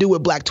nothing to do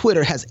with Black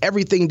Twitter, has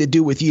everything to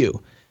do with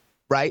you,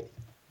 right?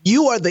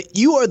 You are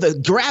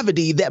the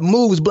gravity that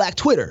moves Black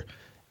Twitter.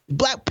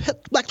 Black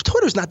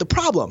Twitter is not the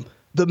problem.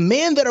 The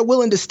men that are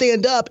willing to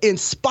stand up in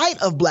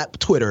spite of Black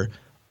Twitter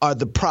are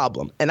the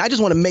problem. And I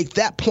just want to make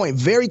that point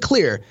very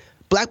clear.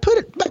 Black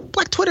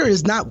Twitter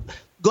is not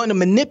going to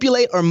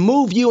manipulate or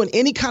move you in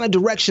any kind of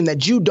direction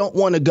that you don't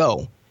want to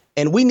go.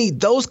 And we need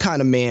those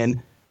kind of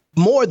men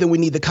more than we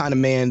need the kind of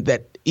man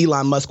that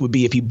Elon Musk would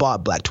be if he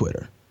bought Black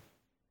Twitter.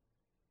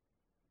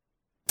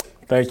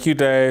 Thank you,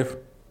 Dave.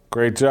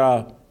 Great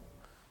job.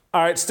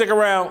 All right, stick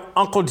around.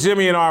 Uncle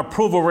Jimmy and our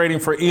approval rating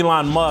for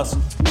Elon Musk.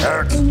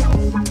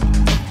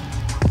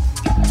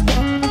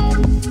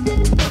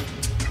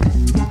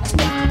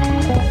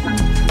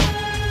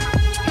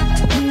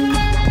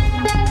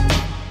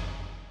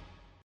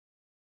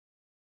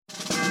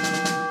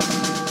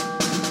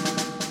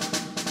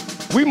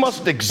 We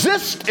must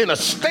exist in a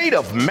state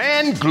of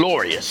man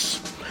glorious,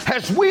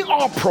 as we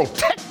are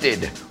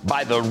protected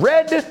by the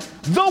red,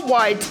 the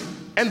white,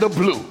 and the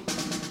blue.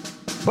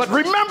 But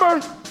remember,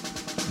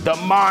 the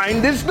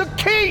mind is the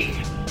key.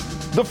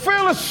 The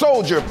fearless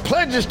soldier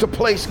pledges to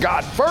place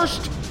God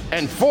first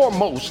and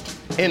foremost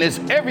in his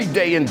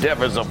everyday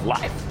endeavors of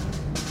life.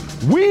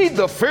 We,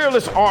 the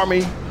fearless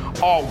army,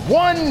 are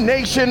one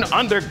nation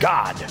under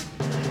God,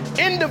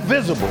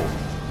 indivisible,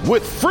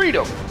 with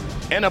freedom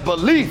and a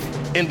belief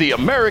in the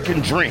American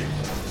dream.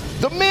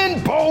 The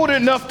men bold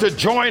enough to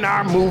join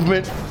our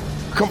movement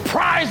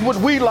comprise what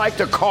we like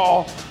to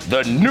call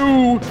the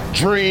New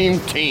Dream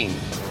Team.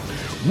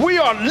 We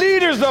are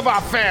leaders of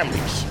our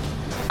families,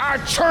 our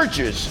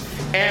churches,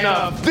 and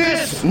of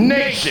this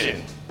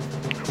nation.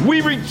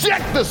 We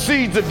reject the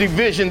seeds of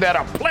division that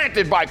are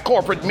planted by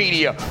corporate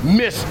media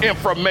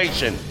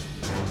misinformation.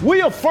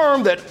 We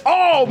affirm that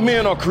all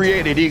men are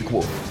created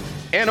equal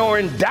and are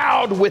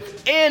endowed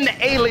with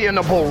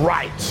inalienable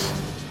rights,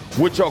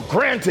 which are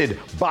granted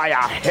by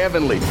our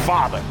Heavenly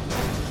Father.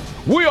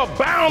 We are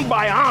bound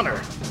by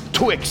honor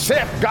to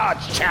accept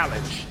God's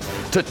challenge,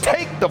 to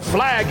take the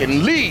flag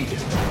and lead,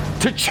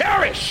 to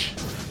cherish,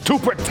 to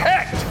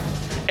protect,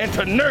 and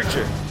to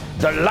nurture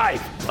the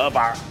life of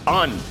our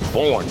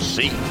unborn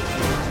seed.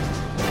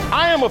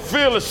 I am a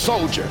fearless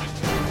soldier,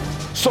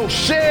 so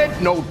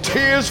shed no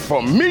tears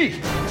for me.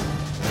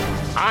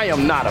 I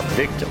am not a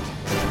victim.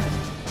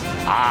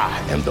 I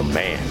am the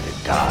man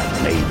that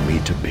God made me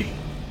to be.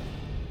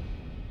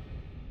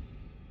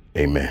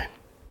 Amen.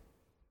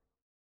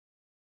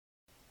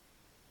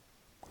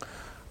 All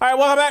right,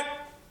 welcome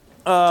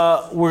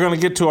back. We're going to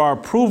get to our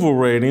approval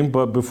rating,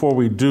 but before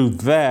we do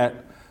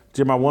that,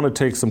 Jim, I want to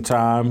take some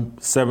time,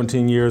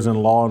 17 years in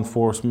law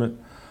enforcement.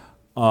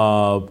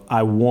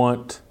 I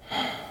want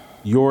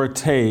your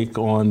take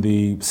on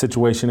the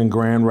situation in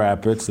Grand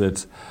Rapids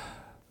that's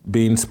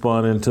being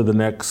spun into the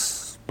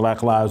next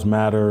Black Lives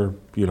Matter,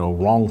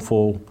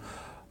 wrongful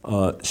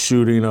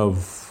shooting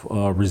of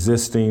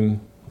resisting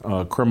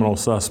criminal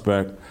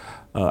suspect.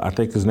 I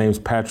think his name's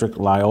Patrick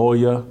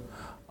Lyoya.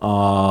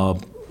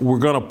 We're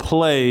going to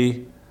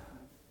play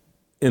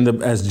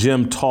as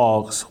Jim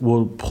talks,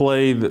 we'll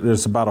play,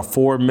 there's about a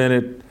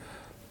 4-minute,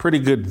 pretty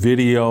good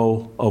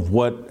video of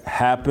what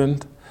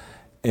happened.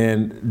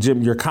 And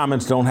Jim, your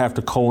comments don't have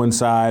to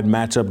coincide,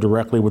 match up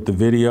directly with the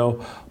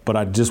video, but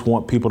I just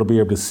want people to be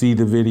able to see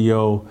the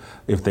video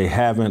if they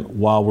haven't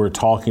while we're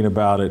talking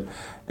about it.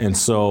 And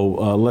so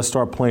let's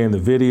start playing the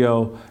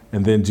video.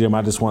 And then Jim,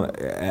 I just want,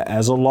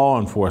 as a law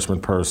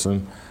enforcement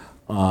person,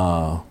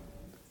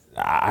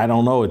 I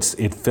don't know,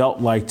 it felt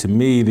like to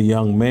me the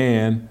young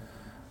man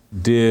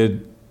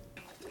did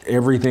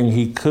everything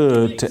he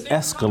could to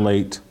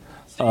escalate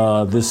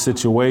this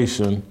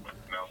situation.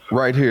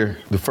 Right here,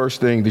 the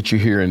first thing that you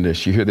hear in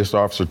this, you hear this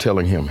officer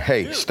telling him,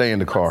 hey, stay in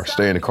the car,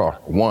 stay in the car.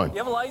 One. Do you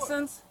have a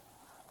license?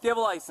 Do you have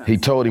a license? He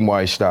told him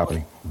why he's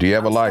stopping. Do you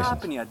have a license?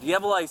 Stopping you. Do you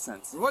have a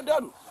license?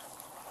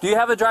 Do you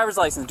have a driver's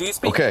license? Do you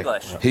speak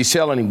English? He's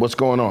telling him what's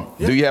going on.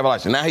 Yeah. Do you have a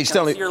license? Now he's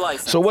telling your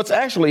license. So what's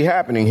actually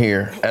happening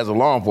here as a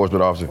law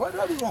enforcement officer,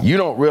 you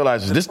don't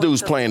realize this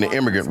dude's playing the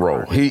immigrant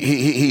role.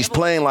 He's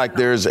playing like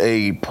there's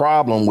a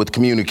problem with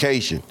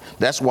communication.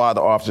 That's why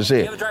the officer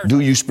said, do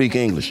you speak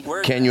English?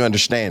 Can you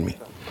understand me?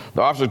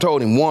 The officer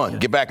told him, one,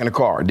 get back in the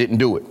car. Didn't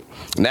do it.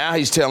 Now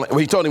he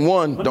told him,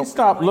 one,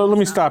 let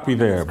me stop you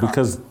there,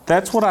 because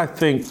that's what I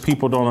think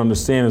people don't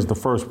understand is the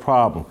first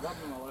problem.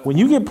 When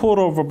you get pulled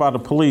over by the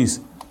police,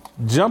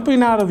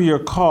 jumping out of your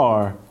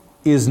car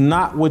is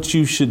not what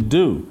you should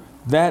do.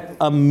 That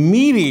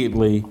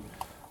immediately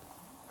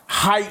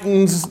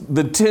heightens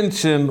the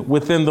tension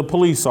within the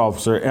police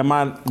officer. Am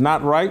I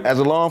not right? As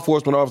a law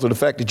enforcement officer, the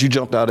fact that you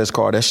jumped out of this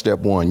car, that's step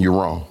one. You're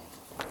wrong.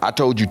 I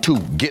told you 2,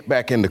 get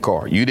back in the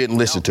car. You didn't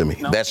listen to me.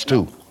 That's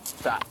 2.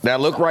 Now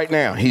look right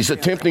now. He's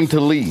attempting to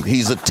leave.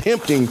 He's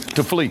attempting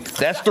to flee.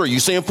 That's 3. You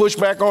see him push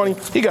back on him?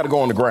 He got to go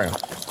on the ground.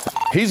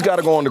 He's got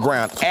to go on the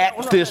ground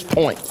at this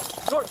point.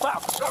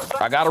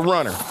 I got a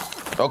runner.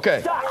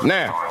 Okay,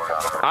 now,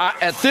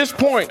 at this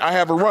point, I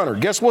have a runner.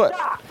 Guess what?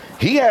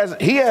 He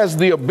has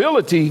the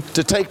ability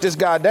to take this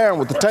guy down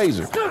with the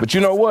taser. But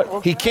you know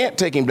what? He can't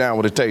take him down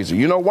with a taser.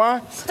 You know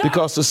why?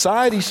 Because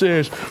society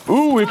says,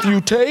 ooh, if you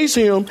tase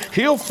him,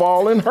 he'll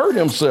fall and hurt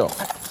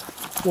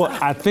himself. Well,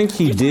 I think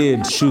he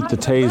did shoot the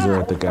taser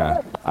at the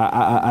guy.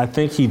 I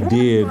think he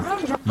did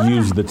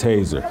use the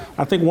taser.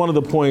 I think one of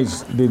the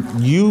points that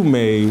you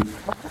made,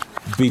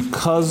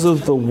 because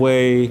of the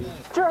way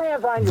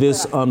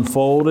this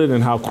unfolded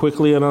and how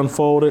quickly it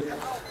unfolded,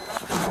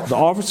 the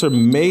officer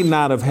may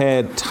not have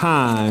had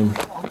time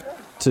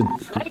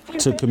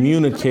to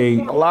communicate.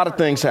 A lot of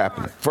things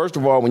happen. First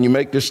of all, when you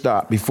make this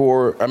stop,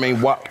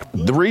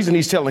 the reason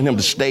he's telling him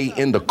to stay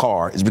in the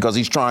car is because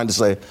he's trying to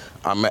say,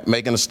 I'm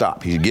making a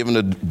stop. He's giving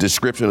a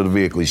description of the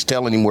vehicle. He's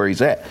telling him where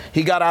he's at.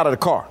 He got out of the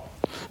car.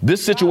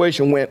 This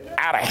situation went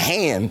out of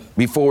hand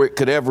before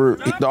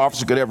the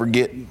officer could ever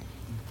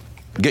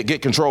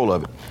get control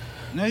of it.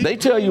 They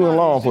tell you in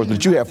law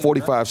enforcement that you have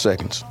 45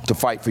 seconds to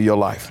fight for your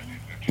life.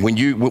 When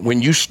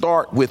you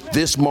start with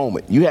this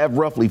moment, you have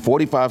roughly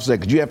 45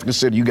 seconds. You have to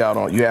consider you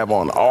have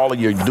on all of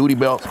your duty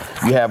belts,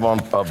 you have on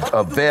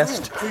a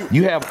vest,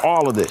 you have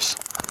all of this.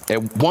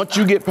 And once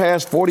you get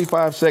past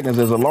 45 seconds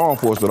as a law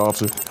enforcement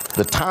officer,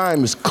 the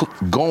time is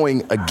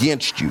going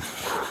against you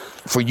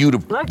for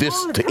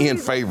this to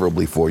end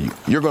favorably for you.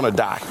 You're gonna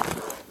die,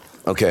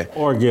 okay?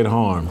 Or get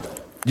harmed.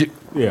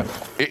 Yeah.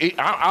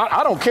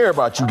 I don't care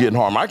about you getting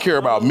harmed. I care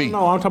about me.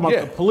 No, I'm talking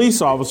about the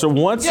police officer.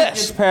 Once it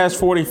gets past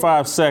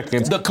 45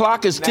 seconds, the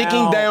clock is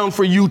ticking down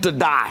for you to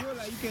die.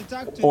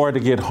 Or to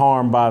get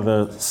harmed by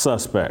the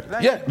suspect.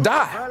 Yeah,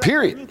 die,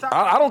 period.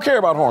 I don't care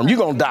about harm. You're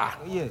going to die.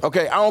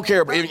 Okay, I don't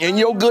care. In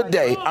your good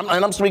day, and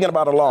I'm speaking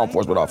about a law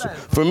enforcement officer.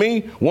 For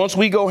me, once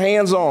we go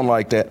hands-on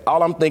like that,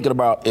 all I'm thinking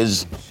about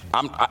is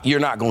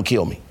you're not going to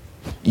kill me.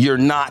 You're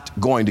not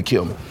going to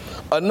kill me.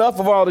 Enough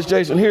of all this,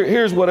 Jason.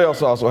 Here's what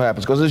else also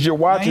happens, because as you're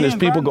watching this,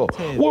 people go,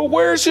 well,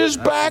 where's his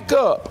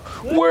backup?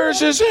 Where's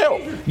his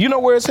help? You know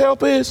where his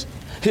help is?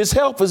 His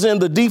help is in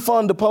the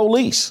defund the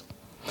police.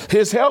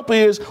 His help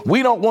is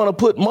we don't want to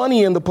put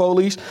money in the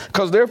police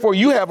because therefore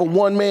you have a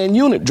one-man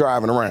unit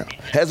driving around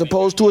as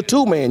opposed to a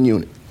two-man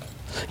unit.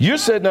 You're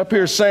sitting up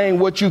here saying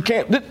what you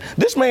can't.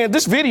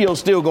 This video's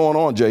still going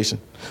on, Jason.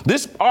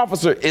 This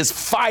officer is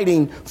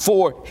fighting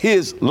for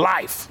his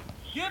life.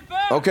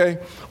 Okay?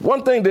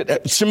 One thing that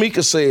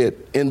Shamika said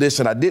in this,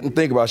 and I didn't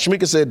think about,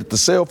 Shamika said that the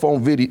cell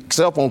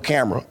phone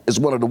camera is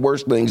one of the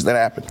worst things that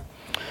happened.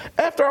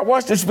 After I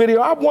watched this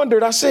video, I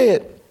wondered, I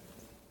said,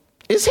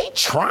 is he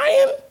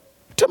trying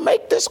to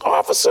make this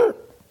officer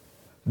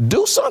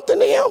do something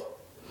to him?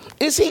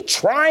 Is he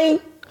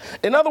trying?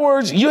 In other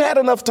words, you had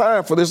enough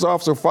time for this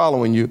officer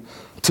following you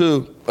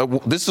to,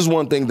 this is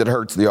one thing that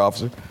hurts the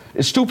officer.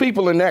 It's two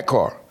people in that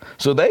car.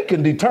 So they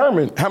can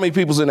determine how many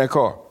people's in that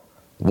car.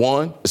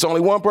 One, it's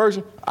only one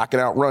person, I can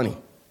outrun him.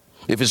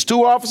 If it's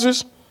two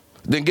officers,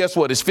 then guess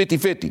what? It's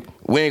 50-50.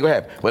 We ain't gonna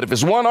have it. But if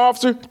it's one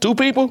officer, two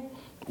people,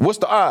 what's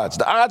the odds?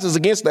 The odds is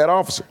against that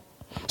officer.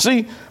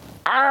 See,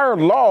 our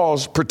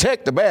laws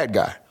protect the bad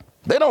guy.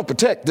 They don't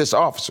protect this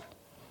officer,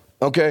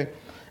 okay?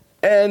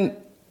 And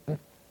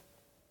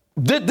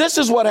this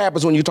is what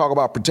happens when you talk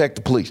about protect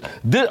the police,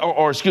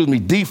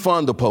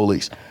 defund the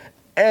police.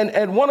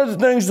 And one of the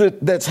things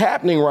that's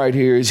happening right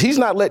here is he's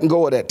not letting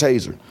go of that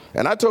taser.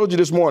 And I told you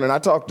this morning, I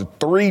talked to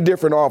 3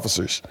 different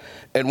officers,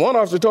 and one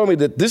officer told me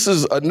that this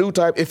is a new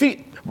type.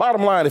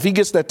 Bottom line, if he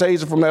gets that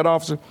taser from that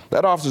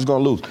officer's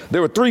gonna lose.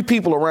 There were 3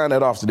 people around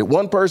that officer. Did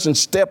one person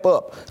step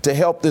up to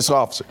help this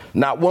officer?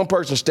 Not one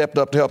person stepped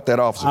up to help that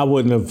officer. I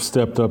wouldn't have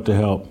stepped up to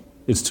help.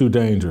 It's too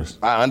dangerous.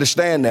 I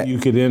understand that. You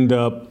could end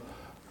up,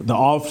 the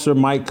officer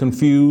might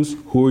confuse,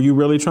 who are you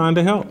really trying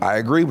to help? I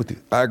agree with you.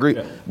 I agree.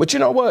 Yeah. But you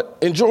know what?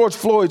 In George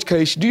Floyd's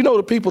case, do you know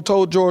the people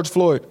told George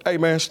Floyd, hey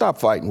man, stop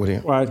fighting with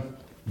him? Right.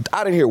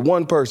 I didn't hear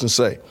one person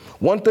say.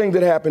 One thing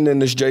that happened in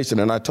this, Jason,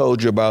 and I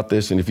told you about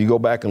this, and if you go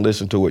back and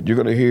listen to it, you're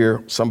going to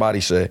hear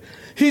somebody say,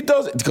 he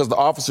does it, because the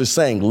officer's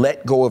saying,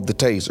 let go of the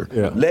taser.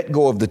 Yeah. Let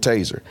go of the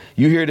taser.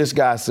 You hear this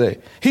guy say,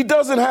 he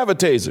doesn't have a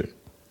taser.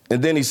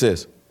 And then he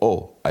says,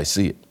 oh, I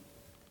see it.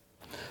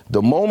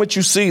 The moment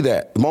you see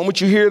that, the moment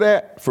you hear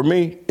that, for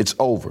me, it's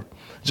over.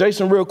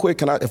 Jason, real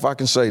quick, if I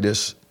can say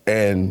this,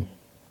 and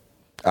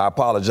I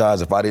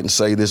apologize if I didn't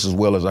say this as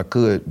well as I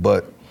could,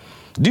 but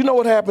do you know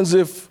what happens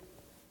if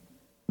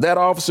that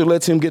officer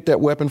lets him get that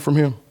weapon from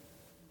him?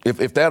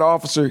 If that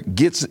officer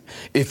gets it,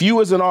 if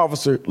you as an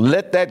officer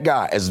let that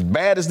guy, as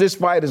bad as this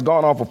fight has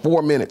gone on for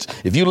 4 minutes,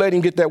 if you let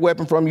him get that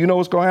weapon from you, you know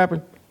what's going to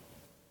happen?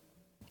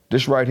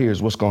 This right here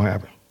is what's going to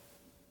happen.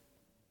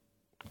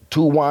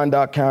 2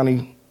 Wyandotte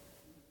County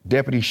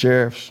deputy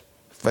sheriffs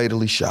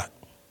fatally shot.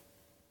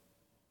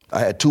 I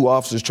had 2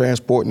 officers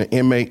transporting an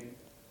inmate.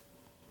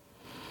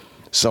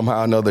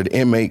 Somehow or another, the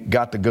inmate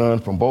got the gun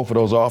from both of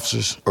those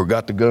officers, or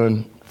got the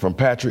gun from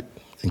Patrick,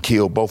 and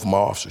killed both of my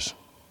officers.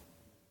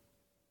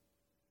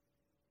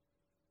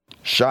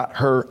 Shot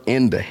her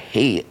in the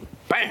head,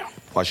 bam,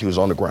 while she was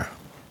on the ground.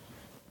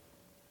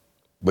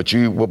 But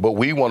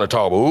we want to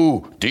talk,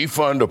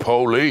 defund the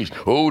police,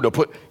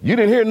 you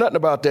didn't hear nothing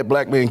about that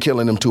black man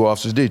killing them 2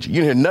 officers, did you?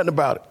 You didn't hear nothing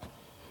about it.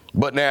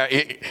 But now,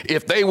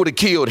 if they would have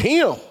killed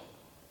him,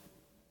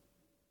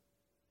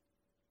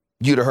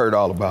 you'd have heard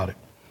all about it.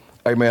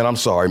 Hey, man, I'm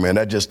sorry, man.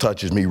 That just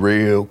touches me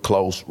real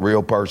close,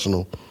 real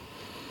personal.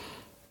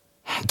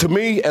 To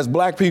me, as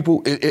black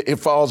people, it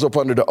falls up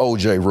under the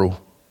OJ rule.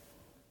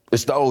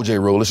 It's the OJ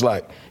rule. It's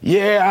like,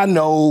 yeah, I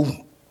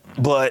know,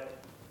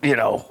 but,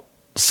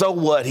 so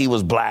what? He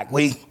was black.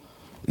 We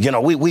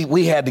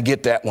had to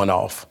get that one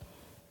off.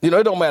 It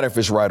don't matter if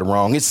it's right or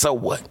wrong. It's so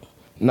what?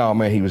 No,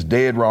 man, he was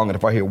dead wrong. And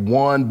if I hear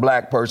one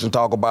black person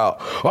talk about,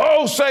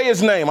 oh, say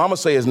his name, I'm going to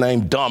say his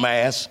name,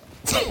 dumbass.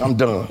 I'm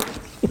done.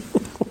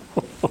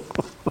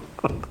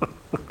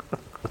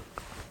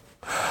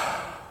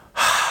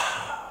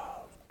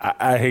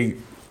 I hate,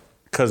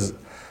 because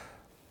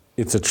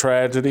it's a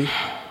tragedy.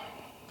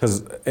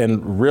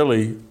 And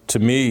really, to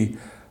me,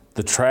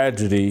 the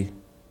tragedy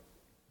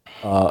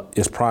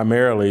is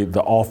primarily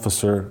the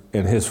officer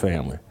and his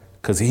family,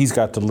 because he's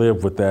got to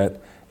live with that,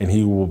 and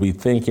he will be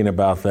thinking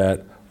about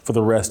that for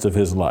the rest of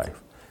his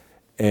life.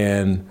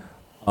 And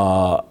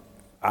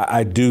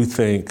I do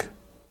think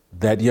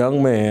that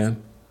young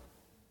man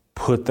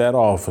put that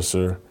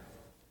officer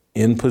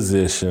in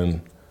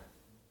position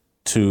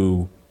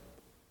to,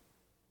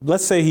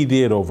 let's say he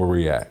did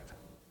overreact,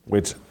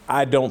 which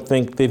I don't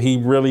think that he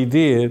really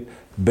did,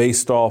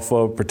 based off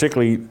of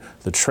particularly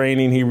the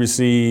training he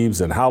receives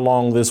and how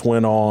long this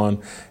went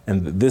on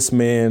and this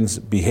man's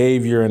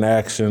behavior and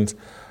actions.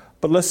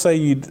 But let's say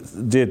you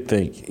did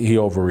think he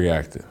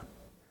overreacted.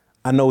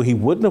 I know he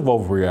wouldn't have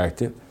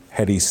overreacted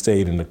had he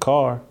stayed in the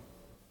car.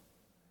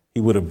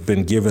 He would have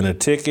been given a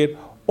ticket,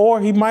 or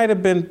he might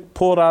have been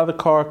pulled out of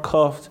the car,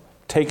 cuffed,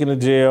 taken to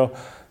jail,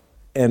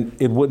 and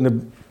it wouldn't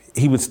have,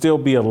 he would still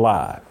be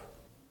alive.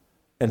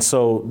 And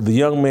so the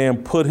young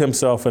man put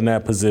himself in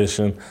that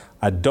position.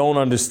 I don't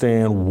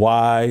understand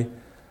why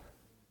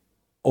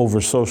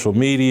over social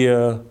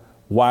media,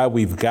 why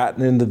we've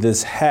gotten into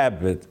this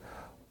habit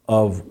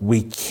of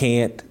we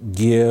can't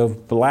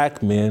give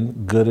black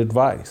men good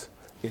advice.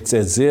 It's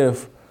as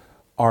if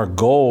our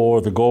goal,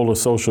 or the goal of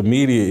social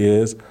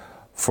media, is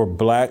for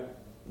black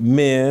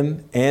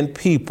men and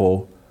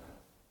people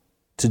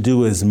to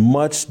do as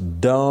much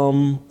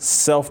dumb,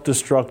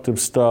 self-destructive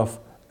stuff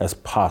as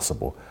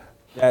possible.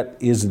 That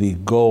is the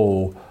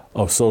goal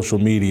of social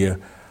media.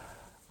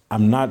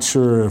 I'm not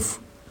sure if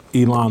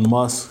Elon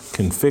Musk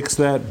can fix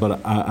that,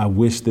 but I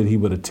wish that he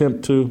would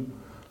attempt to.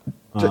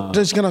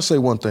 Just can I say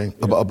one thing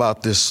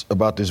about this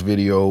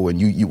video?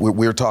 And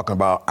we're talking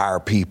about our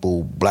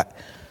people, black.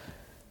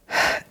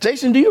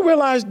 Jason, do you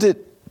realize that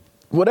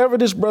whatever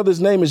this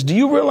brother's name is, do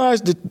you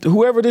realize that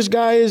whoever this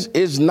guy is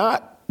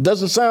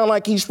doesn't sound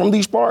like he's from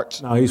these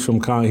parts? No, he's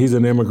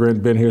an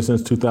immigrant, been here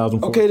since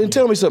 2004. Okay, then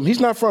tell me something. He's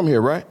not from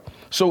here, right?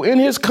 So in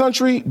his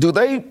country, do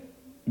they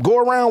go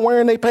around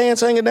wearing their pants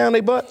hanging down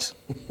their butts?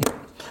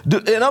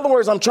 In other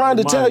words, I'm trying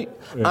to tell you,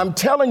 I'm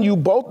telling you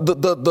both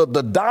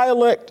the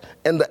dialect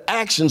and the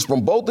actions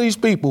from both these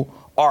people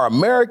are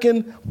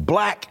American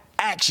black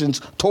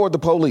actions toward the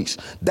police.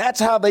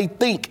 That's how they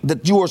think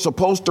that you are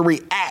supposed to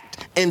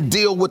react and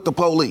deal with the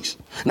police.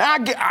 Now,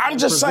 I'm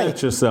just saying.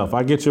 Present yourself.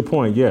 I get your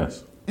point,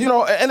 yes. You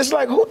know, and it's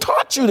like, who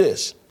taught you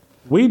this?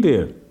 We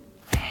did.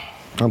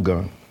 I'm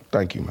gone.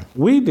 Thank you, man.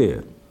 We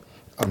did.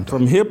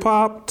 From hip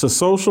hop to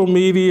social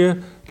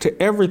media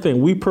to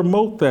everything, we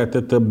promote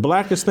that the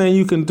blackest thing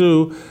you can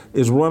do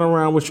is run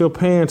around with your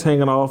pants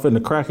hanging off and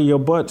the crack of your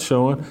butt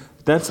showing.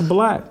 That's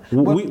black.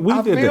 We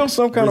did feel that.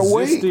 Some kind of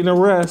way. Resisting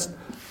arrest.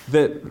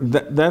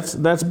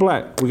 That's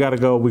black. We gotta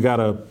go. We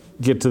gotta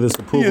get to this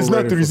approval. He is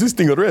not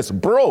resisting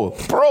arrest, bro.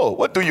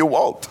 What do you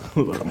want?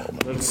 Come on,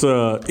 man. It's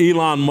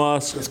Elon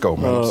Musk. Let's go,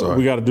 man. Sorry.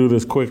 We got to do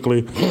this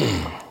quickly.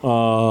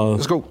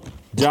 Let's go.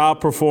 Job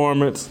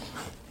performance.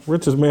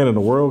 Richest man in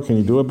the world. Can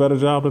you do a better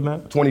job than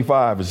that?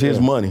 25 is his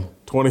money.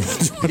 20.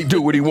 He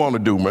do what he want to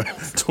do, man.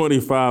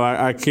 25.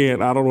 I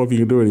can't. I don't know if you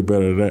can do any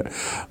better than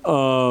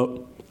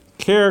that.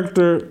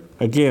 Character.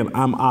 Again,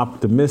 I'm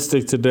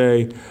optimistic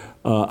today.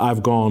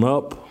 I've gone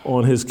up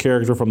on his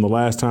character from the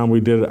last time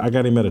we did it. I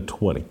got him at a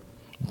 20.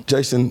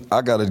 Jason,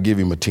 I got to give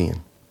him a 10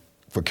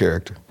 for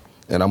character.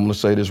 And I'm going to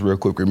say this real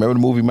quick. Remember the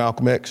movie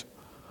Malcolm X?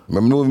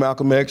 Remember the movie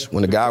Malcolm X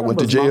when the guy went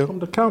to jail? Malcolm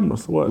the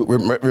Commerce, what?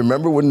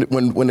 Remember when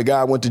the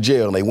guy went to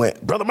jail and they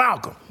went, Brother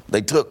Malcolm,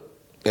 they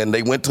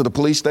went to the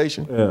police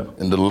station? Yeah.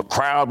 And the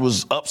crowd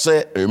was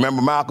upset.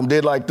 Remember Malcolm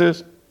did like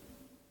this?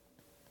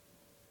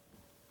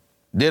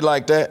 Did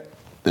like that?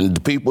 And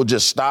the people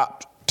just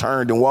stopped,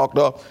 turned and walked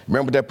off.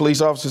 Remember what that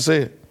police officer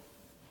said?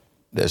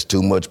 That's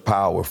too much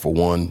power for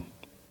one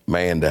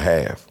man to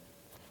have.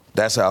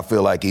 That's how I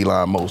feel like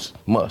Elon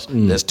Musk.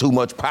 There's too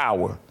much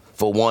power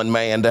for one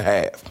man to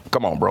have.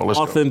 Come on, bro, let's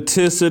go.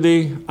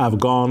 Authenticity, I've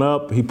gone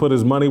up. He put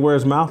his money where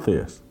his mouth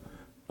is.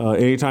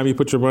 Anytime you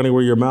put your money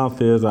where your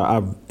mouth is,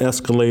 I've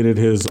escalated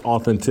his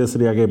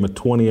authenticity. I gave him a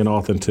 20 in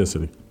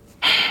authenticity.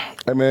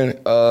 Hey, man,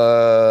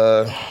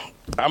 I'm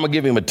going to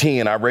give him a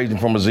 10. I raised him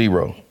from a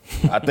 0.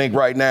 I think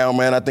right now,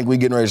 man, I think we're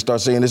getting ready to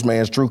start seeing this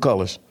man's true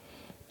colors.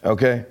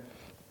 Okay?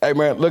 Hey,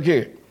 man, look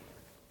here.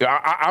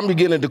 I'm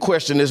beginning to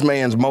question this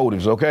man's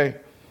motives, okay?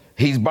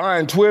 He's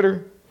buying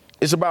Twitter.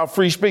 It's about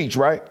free speech,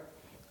 right?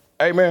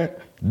 Hey, man,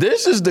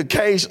 this is the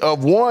case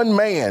of one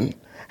man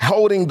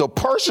holding the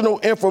personal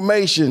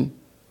information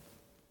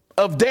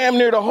of damn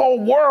near the whole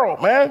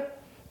world, man.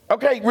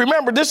 Okay,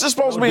 remember, this is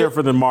supposed to be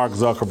different than Mark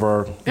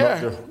Zuckerberg.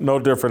 Yeah. No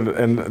different.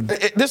 And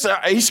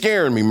he's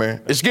scaring me,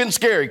 man. It's getting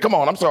scary. Come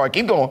on, I'm sorry.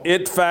 Keep going.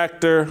 It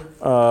factor,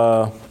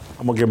 I'm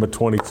going to give him a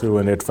 22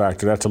 in it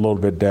factor. That's a little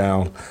bit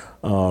down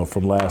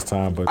from last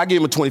time. But I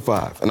gave him a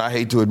 25, and I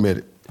hate to admit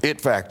it. It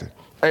factor.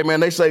 Hey, man,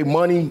 they say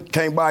money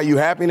can't buy you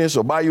happiness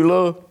or buy you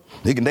love.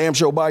 It can damn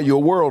sure buy you a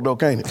world, though,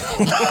 can't it?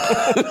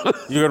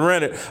 You can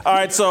rent it. All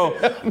right, so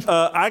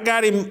I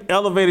got him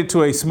elevated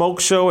to a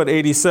smoke show at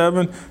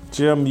 87.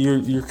 Jim,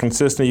 you're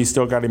consistent. You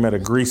still got him at a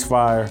grease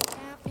fire.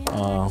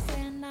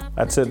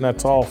 That's it, and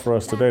that's all for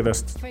us today.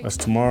 That's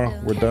tomorrow.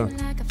 We're done.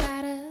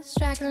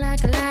 Striking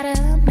like a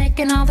ladder,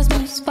 making all this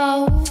moves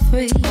for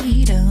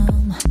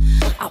freedom.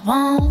 I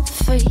want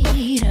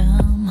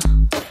freedom.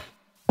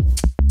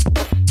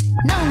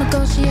 No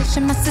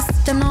negotiation, my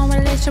sister, no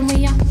relation.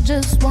 We all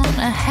just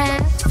wanna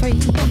have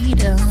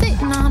freedom.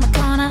 Sitting on a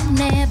corner,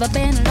 never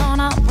been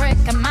alone. I'm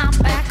breaking my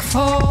back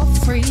for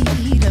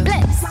freedom.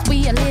 Blessed,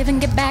 we are living,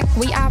 get back.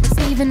 We are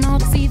receiving, all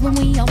deceiving.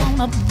 We all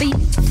wanna be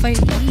free.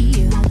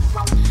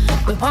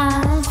 We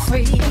want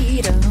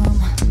freedom.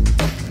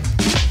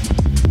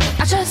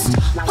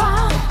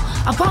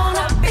 I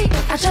wanna be,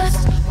 I